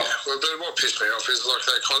 It looked like. Well, but what pissed me off is like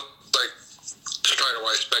they straight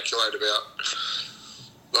away speculate about.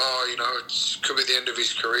 Oh, you know, it could be the end of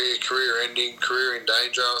his career ending, career in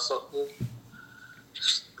danger. It's like, well,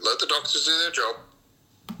 just let the doctors do their job.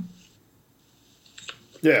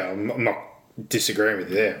 Yeah, I'm not disagreeing with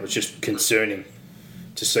you there. It's just concerning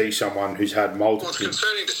to see someone who's had multiple. Well, it's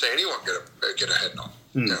concerning to see anyone get a head knock.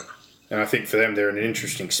 Yeah. And I think for them, they're in an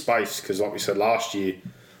interesting space because, like we said last year,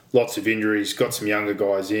 lots of injuries, got some younger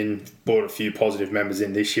guys in, brought a few positive members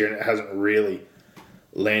in this year, and it hasn't really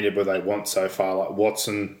landed where they want so far. Like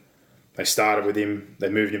Watson, they started with him, they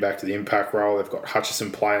moved him back to the impact role. They've got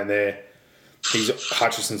Hutchison playing there.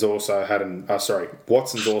 Watson's also had an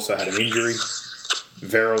injury.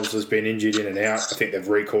 Verrills has been injured in and out. I think they've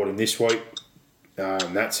recalled him this week.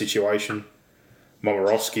 That situation.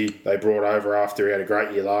 Momorowski, they brought over after he had a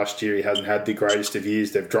great year last year. He hasn't had the greatest of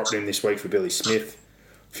years. They've dropped him this week for Billy Smith.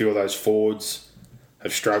 A few of those forwards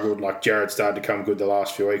have struggled. Like Jared started to come good the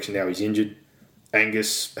last few weeks and now he's injured.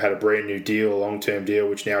 Angus had a brand new deal, a long-term deal,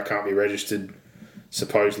 which now can't be registered,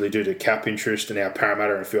 supposedly due to cap interest, and now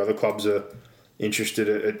Parramatta and a few other clubs are interested.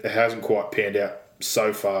 It hasn't quite panned out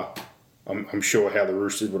so far. I'm sure how the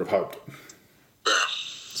Roosters would have hoped.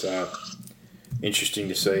 So, interesting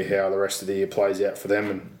to see how the rest of the year plays out for them.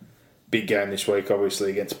 And big game this week,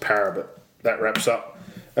 obviously, against Para. But that wraps up,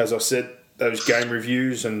 as I said, those game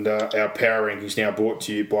reviews and our power rankings now brought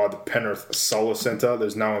to you by the Penrith Solar Centre.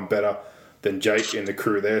 There's no one better than Jake and the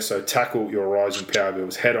crew there. So tackle your rising power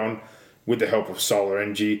bills head on with the help of solar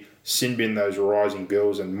energy. Sin bin those rising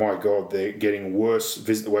bills, and my God, they're getting worse.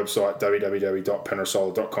 Visit the website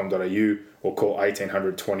www.penrithsolar.com.au or call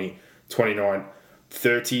 1800 20 29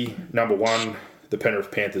 30. Number 1, the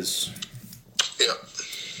Penrith Panthers. Yeah.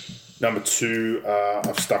 Number 2,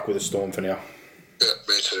 I've stuck with the Storm for now. Yeah,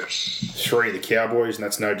 me too. 3, the Cowboys, and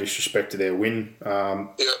that's no disrespect to their win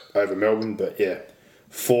over Melbourne, but yeah.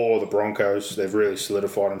 4, the Broncos. They've really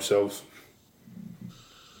solidified themselves.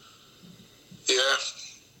 Yeah.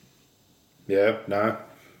 Yeah, no.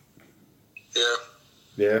 Yeah.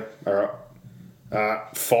 Yeah, all right.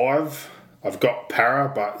 5, I've got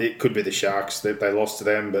Para, but it could be the Sharks. They lost to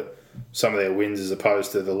them, but some of their wins as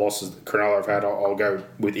opposed to the losses that Cronulla have had, I'll go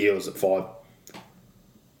with Eels at 5.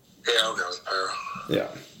 Yeah, I'll go with Para. Yeah.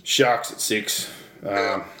 Sharks at 6.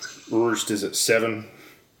 Roosters at 7.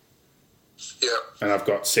 Yeah. And I've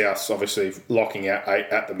got Souths obviously locking out 8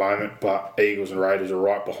 at the moment, but Eagles and Raiders are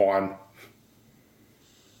right behind.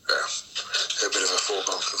 Yeah. A bit of a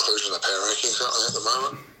foregone conclusion, the power rankings, aren't they, at the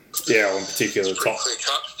moment? Yeah, well, in particular, the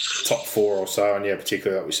top 4 or so, and yeah,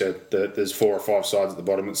 particularly like we said, there's 4 or 5 sides at the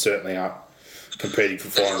bottom that certainly are competing for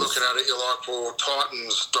finals. You're looking at it, you're like, well,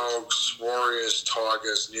 Titans, Dogs, Warriors,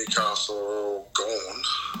 Tigers, Newcastle are all gone.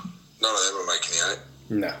 None of them are making the 8.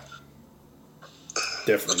 No.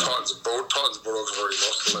 Definitely the Titans and Bulldogs have already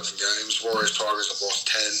lost 11 games. Warriors, Tigers have lost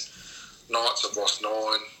 10. Knights have lost 9.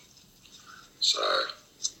 So,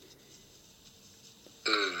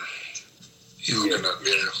 you're looking at,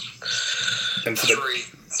 and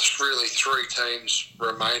three teams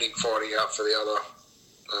remaining fighting out for the other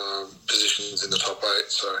positions in the top 8.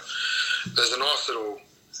 So, there's a nice little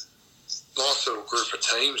group of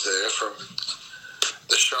teams there from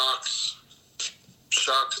the Sharks,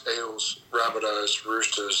 Eels, Rabbitohs,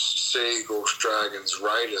 Roosters, Seagulls, Dragons,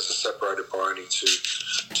 Raiders are separated by only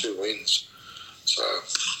two wins. So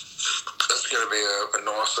that's going to be a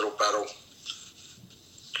nice little battle.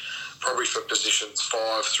 Probably for positions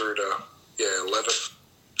 5 through to 11.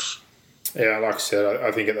 Yeah, like I said,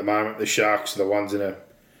 I think at the moment the Sharks are the ones in a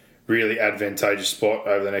really advantageous spot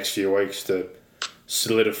over the next few weeks to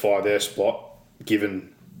solidify their spot,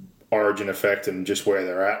 given origin effect and just where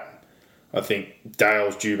they're at. I think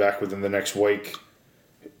Dale's due back within the next week.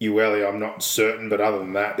 Ueli, I'm not certain, but other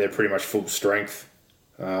than that, they're pretty much full strength.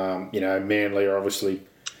 Manly are obviously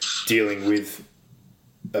dealing with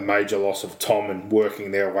a major loss of Tom and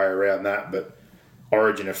working their way around that, but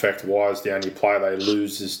origin effect-wise, the only player they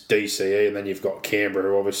lose is DCE, and then you've got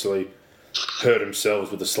Canberra, who obviously hurt themselves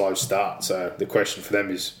with a slow start. So the question for them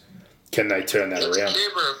is, can they turn that around?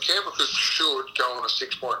 Canberra should go on a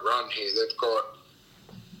 6-point run here. They've got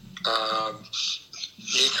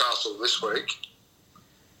Newcastle this week,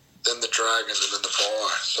 then the Dragons, and then the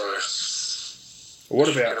Fire. So, what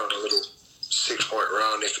about get on a little 6-point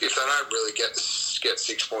run? If they don't really get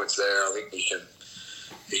 6 points there, I think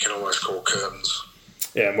you can almost call curtains.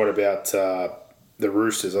 Yeah, and what about the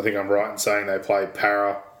Roosters? I think I'm right in saying they play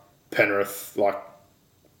Para, Penrith,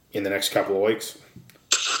 in the next couple of weeks.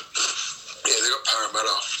 Yeah, they got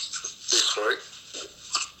Parramatta this week.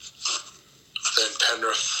 Then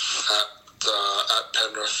Penrith. at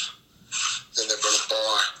Penrith. Then they've got a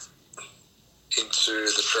bye into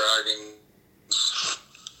the Dragons.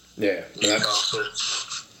 Yeah. Newcastle.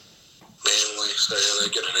 Manly. So yeah, they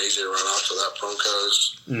get an easier run after that.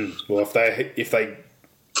 Broncos. Well, if they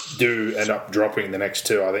do end up dropping the next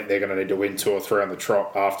two, I think they're going to need to win 2 or 3 on the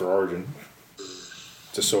trot after Origin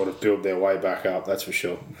to sort of build their way back up. That's for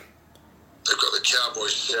sure. They've got the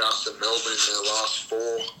Cowboys, South, and Melbourne in their last 4.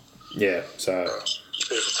 Yeah, so It's a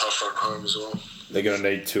bit of a tough run home as well. they're going to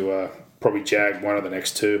need to probably jag one of the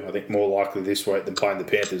next 2. I think more likely this week than playing the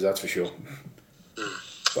Panthers, that's for sure.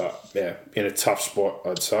 But, yeah, in a tough spot,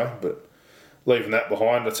 I'd say. But leaving that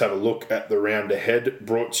behind, let's have a look at the round ahead,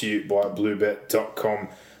 brought to you by bluebet.com.au.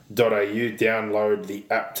 Download the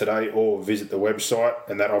app today or visit the website,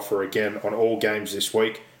 and that offer again on all games this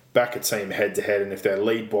week. Back a team head-to-head, and if they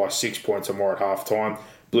lead by 6 points or more at half-time,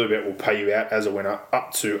 Bluebet will pay you out as a winner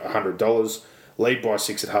up to $100. Lead by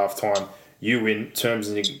 6 at half-time, you win. Terms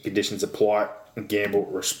and conditions apply. Gamble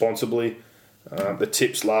responsibly. The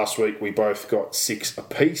tips last week, we both got 6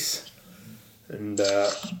 apiece. And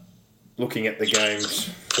looking at the games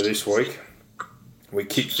for this week, we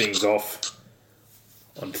kick things off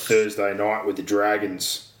on Thursday night with the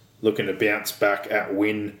Dragons looking to bounce back at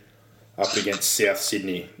win up against South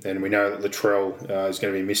Sydney. And we know that Latrell is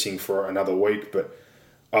going to be missing for another week, but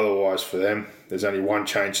otherwise for them, there's only one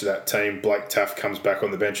change to that team. Blake Taaffe comes back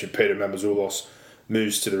on the bench and Peter Mamouzelos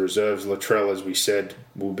moves to the reserves. Latrell, as we said,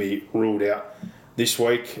 will be ruled out this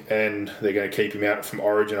week, and they're going to keep him out from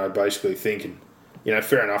Origin, I basically think. And, you know,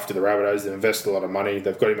 fair enough to the Rabbitohs. They've invested a lot of money.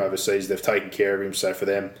 They've got him overseas. They've taken care of him. So for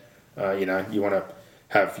them, you know, you want to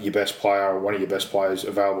have your best player or one of your best players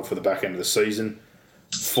available for the back end of the season.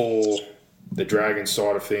 For the Dragons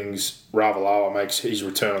side of things, Ravalawa makes his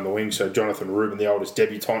return on the wing. So Jonathan Rubin, the oldest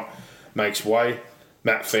debutant, makes way.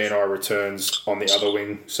 Matt Fanai returns on the other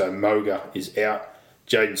wing. So Moga is out.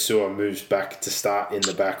 Jaden Sewer moves back to start in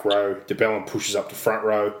the back row. DeBellin pushes up to front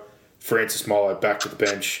row. Francis Molo back to the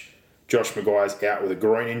bench. Josh Maguire's out with a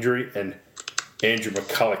groin injury. And Andrew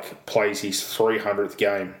McCulloch plays his 300th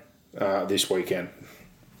game this weekend.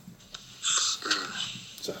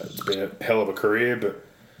 So it's been a hell of a career, but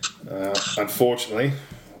unfortunately,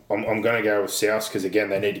 I'm going to go with South because, again,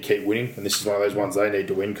 they need to keep winning. And this is one of those ones they need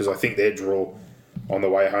to win because I think their draw on the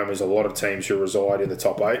way home is a lot of teams who reside in the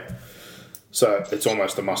top 8. So it's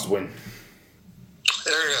almost a must-win.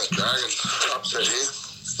 Yeah, Dragons upset here.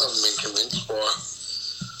 I haven't been convinced by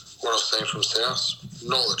what I've seen from South.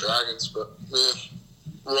 Not the Dragons, but yeah,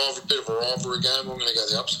 bit of a rivalry game. I'm going to go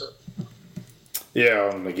the upset.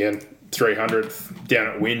 Yeah, again, 300th down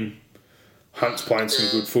at Wynn. Hunt's playing some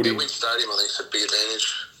good footy. Yeah, Wynn Stadium, I think, is a big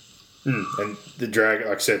advantage. And the Dragons,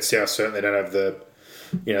 like I said, South certainly don't have the,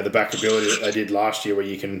 you know, the backability that they did last year where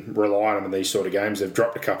you can rely on them in these sort of games. They've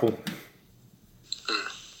dropped a couple.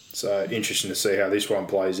 So interesting to see how this one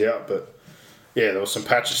plays out. But yeah, there were some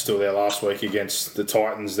patches still there last week against the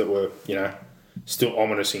Titans that were, you know, still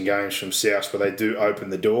ominous in games from South where they do open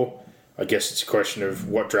the door. I guess it's a question of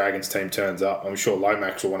what Dragons team turns up. I'm sure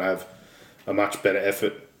Lomax will want to have a much better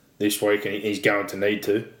effort this week, and he's going to need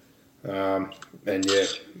to. And yeah,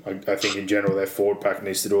 I think in general their forward pack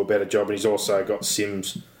needs to do a better job. And he's also got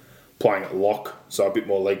Sims playing at lock, so a bit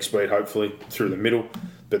more leg speed hopefully through the middle.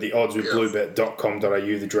 But the odds with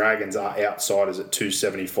bluebet.com.au, the Dragons are outsiders at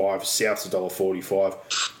 $2.75. South's $1.45.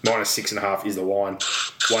 -6.5 is the line.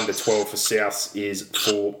 1 to 12 for Souths is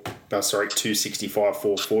 $2.65,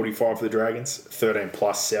 $4.45 for the Dragons. 13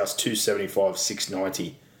 plus Souths $2.75,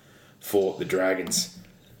 $6.90 for the Dragons.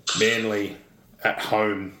 Manly at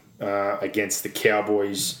home against the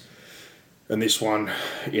Cowboys. And this one,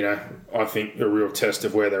 you know, I think a real test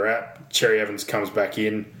of where they're at. Cherry Evans comes back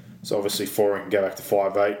in. So obviously Foran can go back to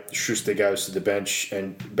 5'8". Schuster goes to the bench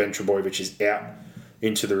and Ben Trebojevic is out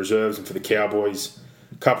into the reserves. And for the Cowboys,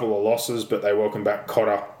 a couple of losses, but they welcome back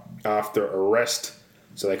Cotter after a rest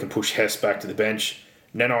so they can push Hess back to the bench.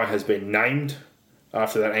 Nanai has been named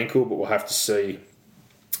after that ankle, but we'll have to see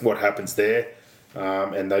what happens there.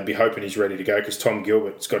 And they'd be hoping he's ready to go because Tom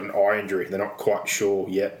Gilbert's got an eye injury. They're not quite sure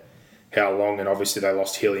yet how long. And obviously they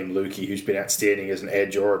lost Helium Lukey, who's been outstanding as an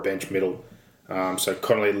edge or a bench middle. So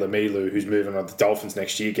Connolly Lemilu, who's moving on to the Dolphins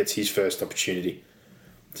next year, gets his first opportunity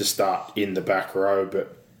to start in the back row.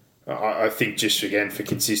 But I think just, again, for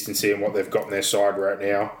consistency and what they've got on their side right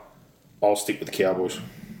now, I'll stick with the Cowboys.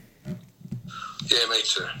 Yeah, me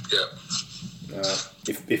too. Yeah.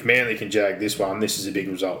 If Manly can jag this one, this is a big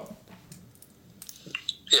result.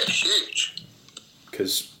 Yeah, huge.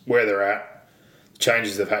 Because where they're at,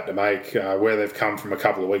 changes they've had to make, where they've come from a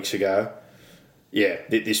couple of weeks ago, yeah,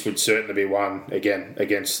 this would certainly be one, again,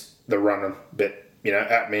 against the run, but, you know,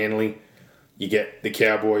 at Manly, you get the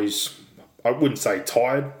Cowboys, I wouldn't say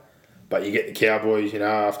tired, but you get the Cowboys,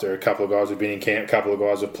 after a couple of guys have been in camp, a couple of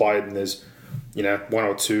guys have played, and there's, one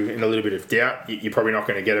or two in a little bit of doubt, you're probably not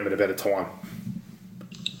going to get them at a better time.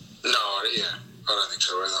 No, yeah, I don't think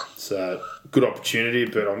so either. So, good opportunity,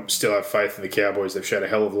 but I still have faith in the Cowboys. They've showed a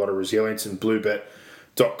hell of a lot of resilience, and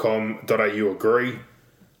bluebet.com.au agree.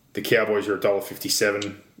 The Cowboys are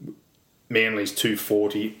 $1.57. Manly's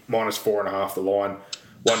 $2.40, minus 4.5 the line.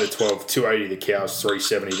 1 to 12, $2.80 the Cows,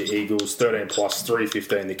 $3.70 the Eagles. 13 plus,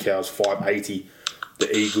 $3.15 the Cows, $5.80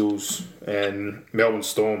 the Eagles. And Melbourne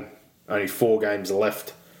Storm, only 4 games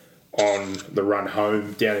left on the run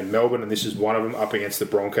home down in Melbourne, and this is one of them up against the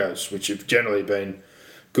Broncos, which have generally been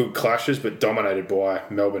good clashes, but dominated by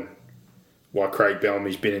Melbourne, while Craig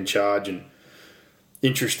Bellamy's been in charge. And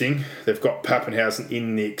interesting, they've got Pappenhausen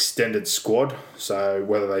in the extended squad, so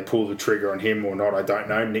whether they pull the trigger on him or not, I don't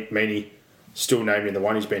know. Nick Meaney still named in the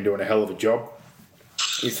one. He's been doing a hell of a job.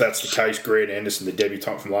 If that's the case, Grant Anderson, the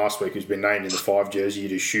debutant from last week, who's been named in the 5 jersey,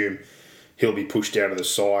 you'd assume he'll be pushed out of the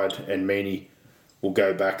side and Meaney will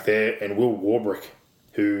go back there. And Will Warbrick,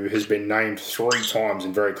 who has been named 3 times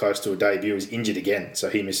and very close to a debut, is injured again, so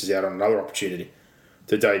he misses out on another opportunity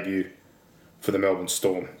to debut for the Melbourne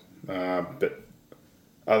Storm. But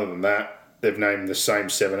other than that, they've named the same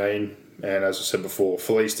 17, and as I said before,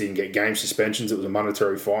 Felice didn't get game suspensions. It was a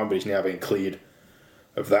monetary fine, but he's now been cleared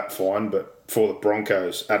of that fine. But for the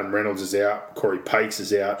Broncos, Adam Reynolds is out, Corey Pakes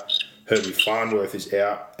is out, Herbie Farnworth is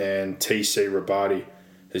out, and TC Rabadi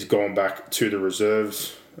has gone back to the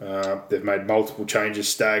reserves. They've made multiple changes.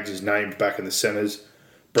 Staggs is named back in the centres.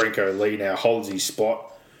 Brenko Lee now holds his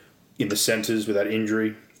spot in the centres with that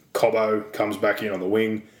injury. Cobbo comes back in on the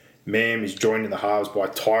wing. Mam is joined in the halves by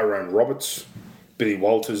Tyrone Roberts. Billy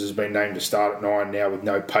Walters has been named to start at 9 now with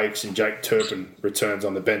no Pakes, and Jake Turpin returns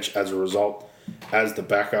on the bench as a result as the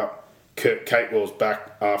backup. Kurt Catewell's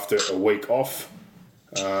back after a week off.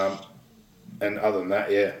 And other than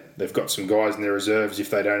that, yeah, they've got some guys in their reserves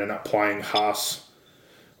if they don't end up playing Haas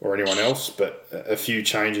or anyone else, but a few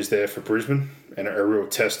changes there for Brisbane and a real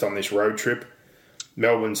test on this road trip.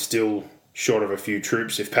 Melbourne's still short of a few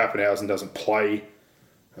troops. If Pappenhausen doesn't play,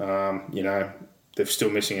 they're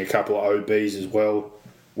still missing a couple of OBs as well.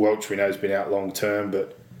 Welch, we know, has been out long term,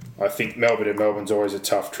 but I think Melbourne and Melbourne's always a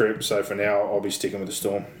tough trip, so for now, I'll be sticking with the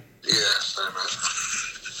Storm. Yeah, same, mate.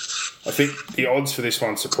 I think the odds for this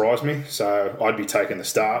one surprised me, so I'd be taking the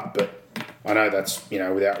start, but I know that's,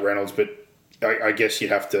 without Reynolds, but I guess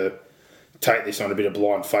you'd have to take this on a bit of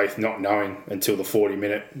blind faith, not knowing until the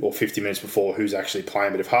 40-minute or 50 minutes before who's actually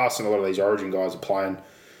playing. But if Haas and a lot of these Origin guys are playing,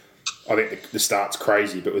 I think the start's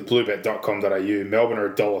crazy. But with bluebet.com.au, Melbourne are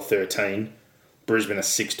 $1.13, Brisbane are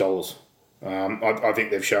 $6. I think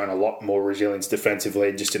they've shown a lot more resilience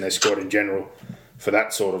defensively just in their squad in general for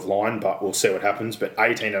that sort of line, but we'll see what happens. But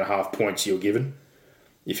 18.5 points you're given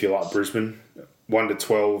if you like Brisbane. 1 to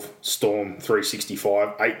 12, Storm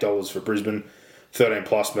 $3.65, $8 for Brisbane. 13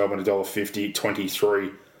 plus, Melbourne $1.50,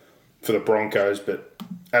 23 for the Broncos. But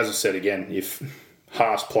as I said again, if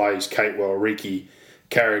Haas plays, Catewell, Riki,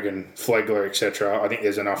 Carrigan, Flegler, etc., I think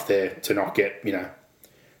there's enough there to not get,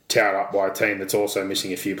 towed up by a team that's also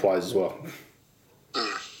missing a few players as well.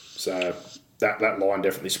 So that line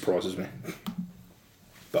definitely surprises me.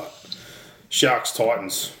 But Sharks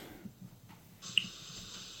Titans,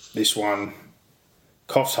 this one,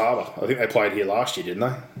 Coffs Harbour. I think they played here last year, didn't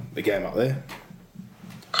they? The game up there.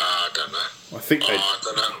 I don't know. I think they. I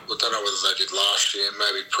don't know whether they did last year,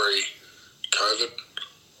 maybe pre-COVID.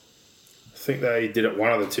 I think they did it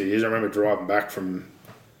one of the 2 years. I remember driving back from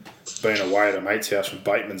being away at a mate's house from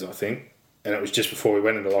Bateman's, I think, and it was just before we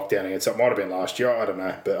went into lockdown again. So it might have been last year. I don't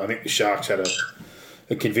know, but I think the Sharks had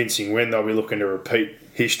a convincing win. They'll be looking to repeat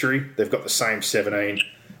history. They've got the same 17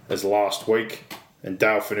 as last week, and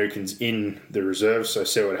Dale Finucane's in the reserves, so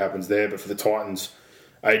see what happens there. But for the Titans,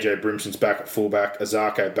 AJ Brimson's back at fullback,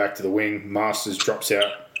 Azarko back to the wing, Masters drops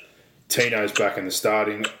out, Tino's back in the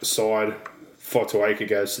starting side, Fotuaika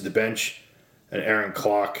goes to the bench, and Aaron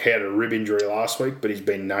Clark had a rib injury last week, but he's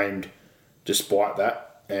been named despite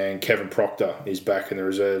that, and Kevin Proctor is back in the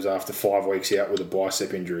reserves after 5 weeks out with a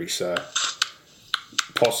bicep injury, so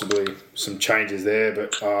possibly some changes there,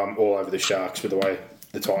 but all over the Sharks with the way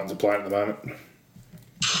the Titans are playing at the moment.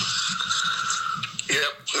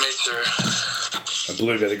 Yep, me too. And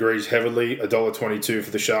Bluebet agrees heavily. $1.22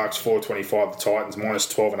 for the Sharks, $4.25 the Titans, minus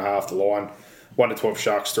 12.5 the line. 1 to 12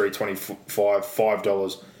 Sharks, $3.25,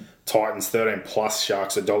 $5 Titans. 13 plus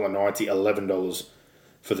Sharks, $1.90, $11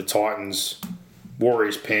 for the Titans.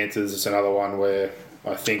 Warriors Panthers, it's another one where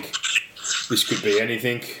I think this could be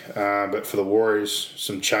anything. But for the Warriors,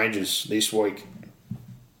 some changes this week.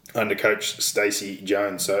 under coach Stacey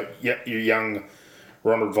Jones. So, yep, your young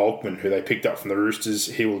Ronald Volkman, who they picked up from the Roosters,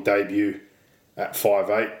 he will debut at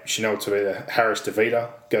 5'8". Chanel Tavita, Harris DeVita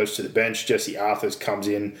goes to the bench. Jesse Arthurs comes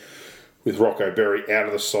in with Rocco Berry out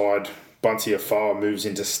of the side. Bunty Afoa moves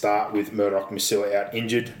in to start with Murdoch Masila out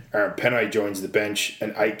injured. Aaron Pene joins the bench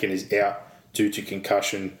and Aitken is out due to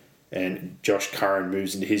concussion and Josh Curran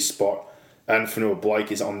moves into his spot. And Fanua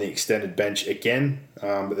Blake is on the extended bench again,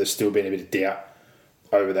 but there's still been a bit of doubt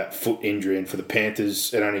over that foot injury. And for the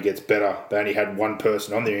Panthers, it only gets better. They only had one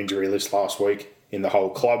person on their injury list last week in the whole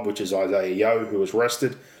club, which is Isaiah Yeo, who was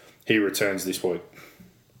rested. He returns this week.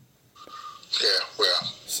 Yeah,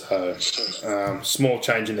 well. So, small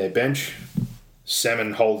change in their bench.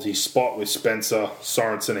 Salmon holds his spot with Spencer,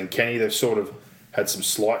 Sorensen and Kenny. They've sort of had some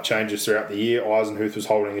slight changes throughout the year. Eisenhuth was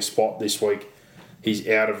holding his spot this week. He's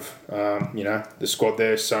out of, the squad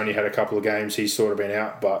there. Sony had a couple of games. He's sort of been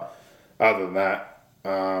out. But other than that,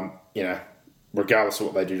 regardless of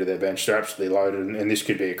what they do to their bench, they're absolutely loaded. And this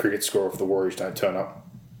could be a cricket score if the Warriors don't turn up.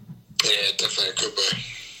 Yeah, definitely could be.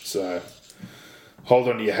 So, hold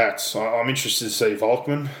on to your hats. I'm interested to see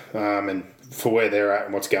Volkman. And for where they're at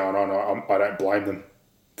and what's going on, I don't blame them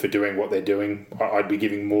for doing what they're doing. I'd be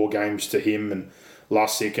giving more games to him and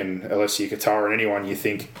Lussick and Alessia Katara and anyone you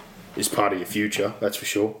think is part of your future, that's for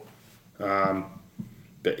sure.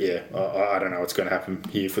 But yeah, I don't know what's going to happen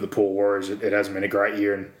here for the poor Warriors. It hasn't been a great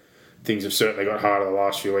year and things have certainly got harder the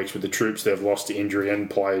last few weeks with the troops they've lost to injury and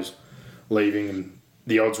players leaving, and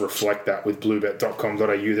the odds reflect that with bluebet.com.au.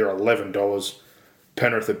 They're $11.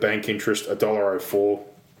 Penrith at bank interest, $1.04.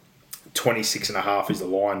 26.5 is the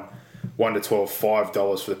line. 1 to 12,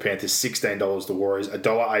 $5 for the Panthers, $16 the Warriors,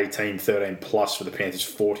 $1.18, 13 plus for the Panthers,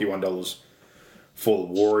 $41 for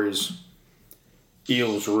the Warriors.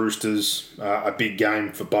 Eels, Roosters, a big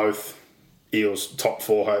game for both. Eels' top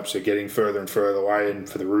four hopes are getting further and further away, and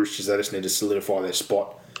for the Roosters, they just need to solidify their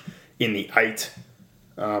spot in the 8.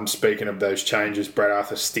 Speaking of those changes, Brad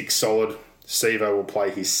Arthur sticks solid. Sevo will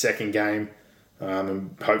play his second game,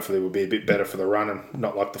 and hopefully will be a bit better for the run, and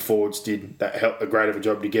not like the forwards did. That helped a great of a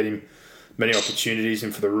job to get him many opportunities.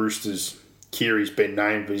 And for the Roosters, Keary's been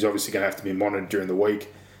named, but he's obviously going to have to be monitored during the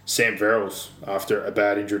week. Sam Verrills, after a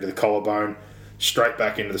bad injury to the collarbone, straight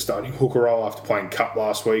back into the starting hooker role after playing cup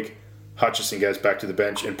last week. Hutchison goes back to the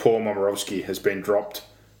bench, and Paul Momirovski has been dropped.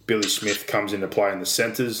 Billy Smith comes into play in the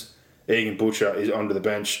centres. Egan Butcher is onto the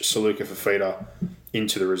bench. Saluka Fafita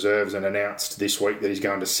into the reserves, and announced this week that he's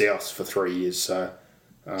going to South for 3 years. So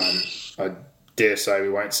I dare say we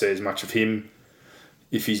won't see as much of him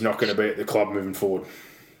if he's not going to be at the club moving forward.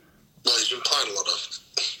 Well, he's been playing a lot of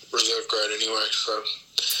reserve grade anyway, so...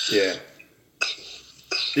 Yeah.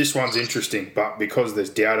 This one's interesting, but because there's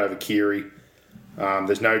doubt over Keary,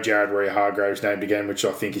 there's no Jared Rea-Hargraves named again, which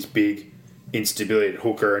I think is big. Instability at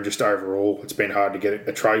hooker, and just overall, it's been hard to get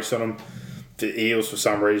a trace on them. The Eels, for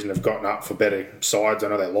some reason, have gotten up for better sides. I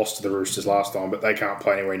know they lost to the Roosters last time, but they can't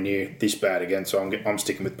play anywhere near this bad again, so I'm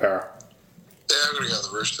sticking with Para. Yeah, I'm going to go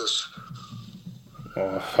the Roosters.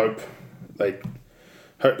 I hope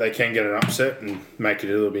they can get an upset and make it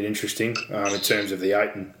a little bit interesting in terms of the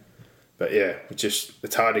 8. But yeah,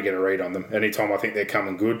 it's hard to get a read on them. Anytime I think they're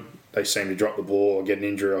coming good, they seem to drop the ball or get an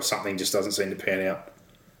injury or something just doesn't seem to pan out.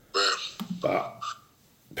 Yeah. But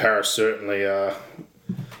Paris certainly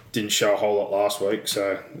didn't show a whole lot last week,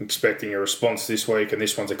 so I'm expecting a response this week, and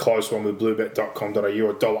this one's a close one with bluebet.com.au,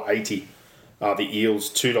 $1.80. The Eels,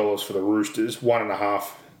 $2 for the Roosters, 1.5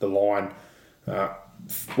 the line,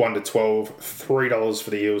 1 to 12, $3 for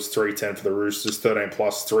the Eels, $3.10 for the Roosters, 13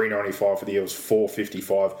 plus, $3.95 for the Eels,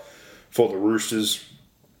 $4.55 for the Roosters.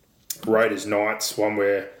 Raiders Knights, one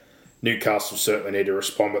where Newcastle certainly need to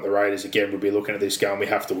respond, but the Raiders again would be looking at this going, we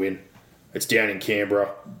have to win. It's down in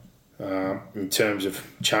Canberra. In terms of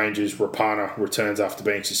changes, Rapana returns after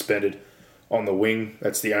being suspended on the wing.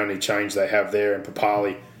 That's the only change they have there, and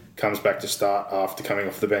Papali comes back to start after coming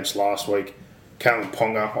off the bench last week. Kalen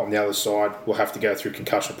Ponga on the other side will have to go through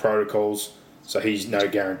concussion protocols, so he's no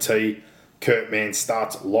guarantee. Kurt Mann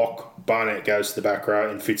starts at lock. Barnett goes to the back row,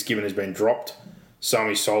 and Fitzgibbon has been dropped.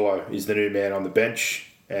 Sami Solo is the new man on the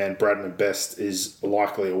bench, and Bradman Best is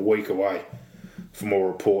likely a week away for more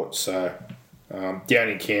reports. So down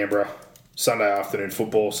in Canberra, Sunday afternoon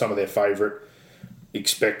football, some of their favourite,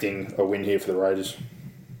 expecting a win here for the Raiders.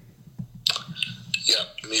 Yeah,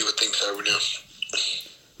 you would think so, wouldn't you?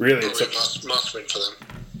 Really, it's a must win for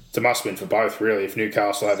them. It's a must win for both, really. If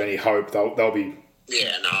Newcastle have any hope, they'll be...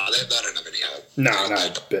 Yeah, no, they don't have any hope.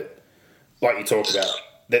 No, but like you talked about,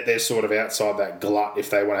 they're sort of outside that glut. If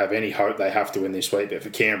they want to have any hope, they have to win this week. But for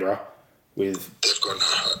Canberra, they've got no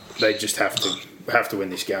hope. They just have to win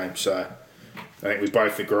this game. So I think we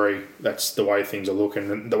both agree that's the way things are looking.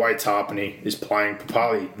 And the way Tarpany is playing,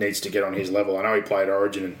 Papali needs to get on his level. I know he played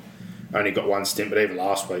Origin and only got one stint, but even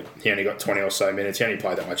last week, he only got 20 or so minutes. He only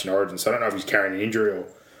played that much in Origin, so I don't know if he's carrying an injury or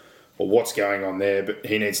what's going on there, but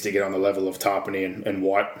he needs to get on the level of Tarpany and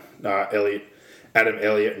White, Adam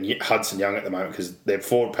Elliott and Hudson Young at the moment, because their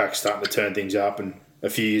forward pack's starting to turn things up, and a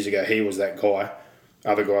few years ago he was that guy.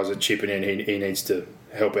 Other guys are chipping in. He needs to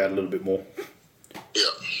help out a little bit more. Yeah.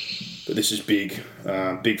 But this is big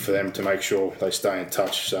for them to make sure they stay in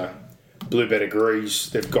touch. So Bluebet agrees.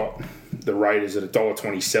 They've got the Raiders at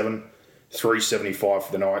 $1.27, $3.75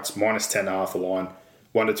 for the Knights, minus 10.5 the line.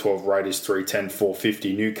 1 to 12 Raiders, 310,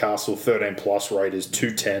 450. Newcastle 13 plus Raiders,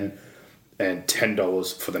 210 and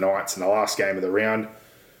 $10 for the Knights. And the last game of the round,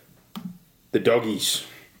 the Doggies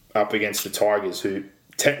up against the Tigers, who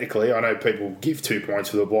technically, I know people give 2 points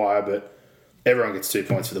for the bye, but everyone gets 2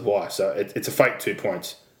 points for the bye. So it's a fake 2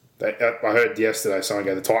 points. I heard yesterday someone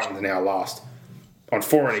go, the Titans are now last. On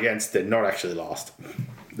for and against, they're not actually last.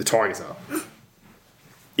 The Tigers are.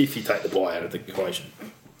 If you take the bye out of the equation.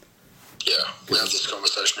 Yeah, we have this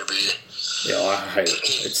conversation every year. Yeah, I hate it.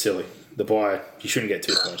 It's silly. The bye, you shouldn't get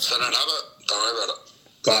 2 points. So don't have it. Don't worry about it.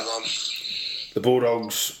 But the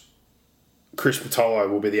Bulldogs, Chris Patolo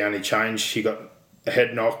will be the only change. He got a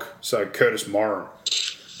head knock, so Curtis Moran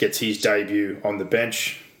gets his debut on the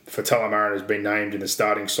bench. Fatala Marin has been named in the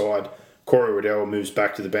starting side. Corey Waddell moves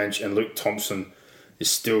back to the bench, and Luke Thompson is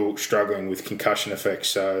still struggling with concussion effects,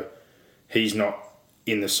 so he's not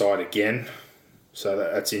in the side again. So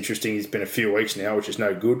that's interesting. It's been a few weeks now, which is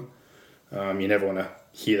no good. You never want to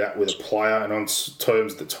hear that with a player. And on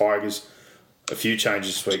terms of the Tigers, a few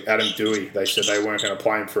changes this week. Adam Dewey, they said they weren't going to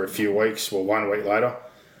play him for a few weeks. Well, 1 week later,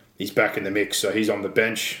 he's back in the mix. So he's on the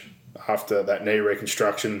bench after that knee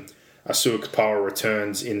reconstruction. Asua Kapawa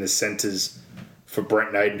returns in the centres for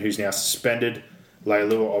Brent Naden, who's now suspended.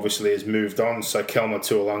 Leilua obviously has moved on. So Kelma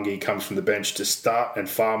Tuolungi comes from the bench to start. And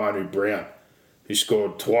Farmanu Brown, who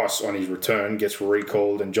scored twice on his return, gets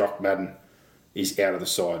recalled, and Jock Madden is out of the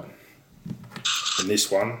side. And this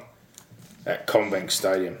one at Combank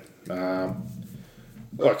Stadium.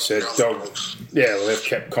 Like I said, they've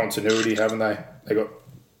kept continuity, haven't they? They got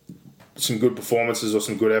some good performances or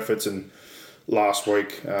some good efforts, and last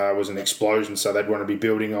week was an explosion, so they'd want to be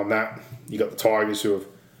building on that. You got the Tigers, who have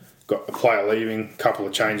got a player leaving, a couple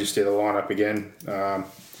of changes to the lineup again.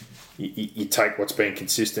 You take what's been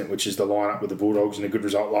consistent, which is the lineup with the Bulldogs, and a good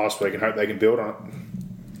result last week, and hope they can build on it.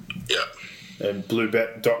 Yeah. And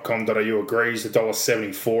bluebet.com.au agrees.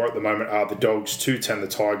 $1.74 at the moment are the Dogs, 210 the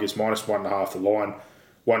Tigers, minus 1.5 the line.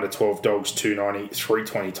 1 to 12 Dogs, 290,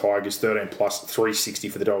 320 Tigers, 13 plus 360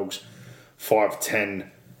 for the Dogs,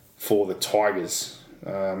 510 for the Tigers.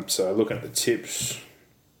 So looking at the tips,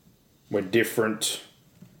 we're different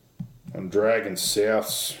on Dragons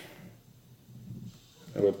Souths.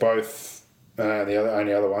 And we're both the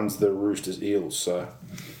only other one's the Roosters Eels. So a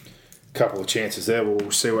couple of chances there.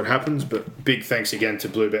 We'll see what happens. But big thanks again to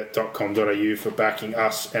bluebet.com.au for backing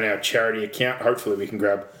us and our charity account. Hopefully we can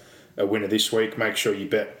grab a winner this week. Make sure you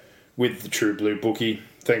bet with the True Blue bookie.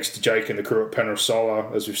 Thanks to Jake and the crew at Penrith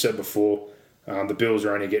Solar. As we've said before, the bills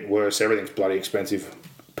are only getting worse. Everything's bloody expensive.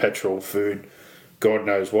 Petrol, food, God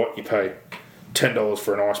knows what. You pay $10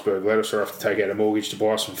 for an iceberg lettuce, or have to take out a mortgage to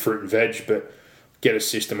buy some fruit and veg. But get a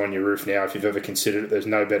system on your roof now if you've ever considered it. There's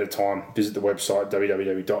no better time. Visit the website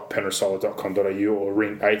www.penrithsolar.com.au or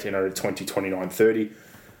ring 1800 20 29 30.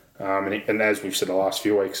 And as we've said the last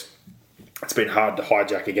few weeks, it's been hard to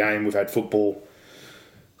hijack a game. We've had football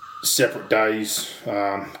separate days,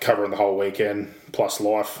 covering the whole weekend, plus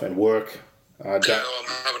life and work. I'm having to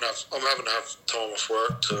have time off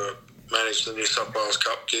work to manage the New South Wales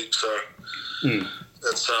Cup gig, so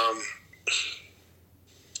it's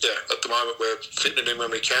at the moment we're fitting it in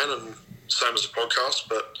when we can, and same as the podcast,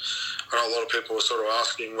 but I know a lot of people are sort of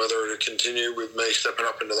asking whether to continue with me stepping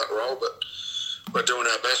up into that role, but we're doing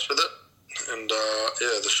our best with it, and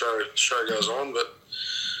the show goes on, but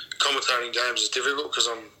commentating games is difficult because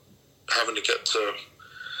I'm having to get to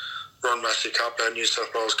Ron Massey Cup and New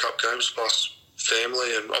South Wales Cup games plus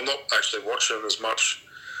family, and I'm not actually watching as much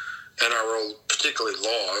NRL, particularly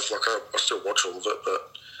live. Like I still watch all of it,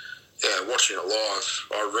 but watching it live,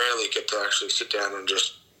 I rarely get to actually sit down and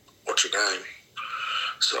just watch a game.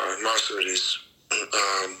 So most of it is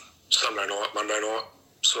Sunday night, Monday night,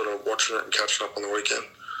 sort of watching it and catching up on the weekend.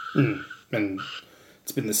 And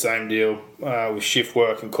it's been the same deal with shift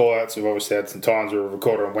work and call-outs. We've obviously had some times where we've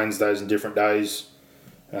recorded on Wednesdays and different days,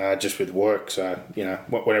 just with work. So,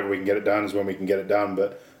 whenever we can get it done is when we can get it done.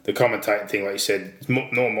 But the commentating thing, like you said, it's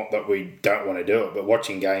normal that we don't want to do it, but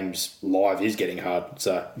watching games live is getting hard.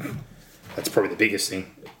 So that's probably the biggest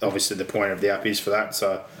thing. Obviously, the point of the app is for that.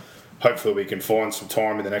 So hopefully we can find some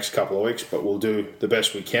time in the next couple of weeks, but we'll do the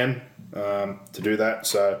best we can to do that.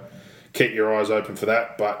 So keep your eyes open for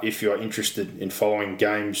that. But if you're interested in following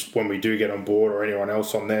games when we do get on board, or anyone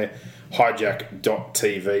else on there,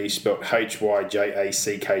 hijack.tv, spelled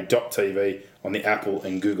HYJACK.tv, on the Apple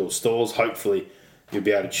and Google stores. Hopefully you'll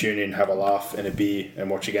be able to tune in, have a laugh and a beer, and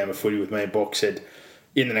watch a game of footy with me and Boxhead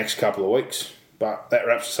in the next couple of weeks. But that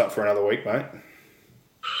wraps us up for another week, mate.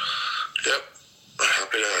 Yep.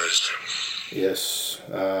 Happy days. Yes.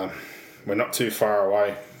 We're not too far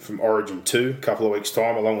away from Origin 2, a couple of weeks'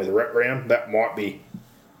 time, along with the rep round. That might be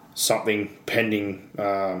something pending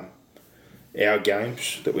our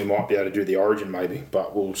games, that we might be able to do the Origin maybe,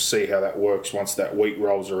 but we'll see how that works once that week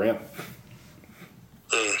rolls around.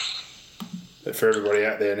 But for everybody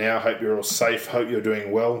out there now, hope you're all safe, hope you're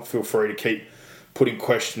doing well. Feel free to keep putting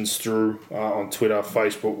questions through on Twitter,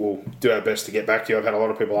 Facebook. We'll do our best to get back to you. I've had a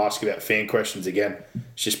lot of people ask about fan questions again.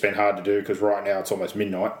 It's just been hard to do because right now it's almost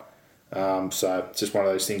midnight. So it's just one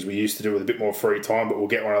of those things we used to do with a bit more free time, but we'll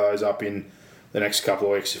get one of those up in the next couple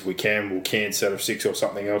of weeks if we can. We'll can set of 6 or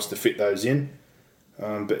something else to fit those in.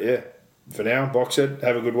 But yeah, for now, Boxhead,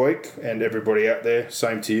 have a good week. And everybody out there,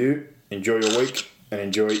 same to you. Enjoy your week and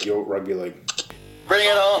enjoy your rugby league. Bring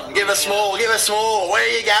it on. Give us more. Give us more. Where are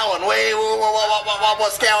you going?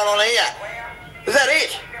 What's going on here? Is that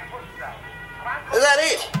it? Is that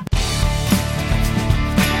it?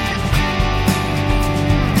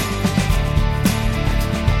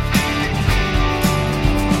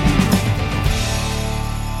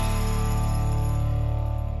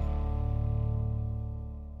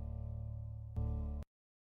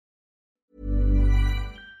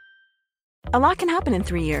 A lot can happen in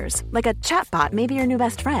 3 years, like a chatbot may be your new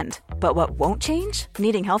best friend. But what won't change?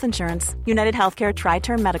 Needing health insurance. United Healthcare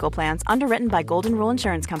Tri-Term Medical Plans, underwritten by Golden Rule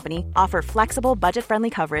Insurance Company, offer flexible, budget-friendly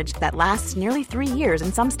coverage that lasts nearly 3 years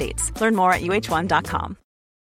in some states. Learn more at UH1.com.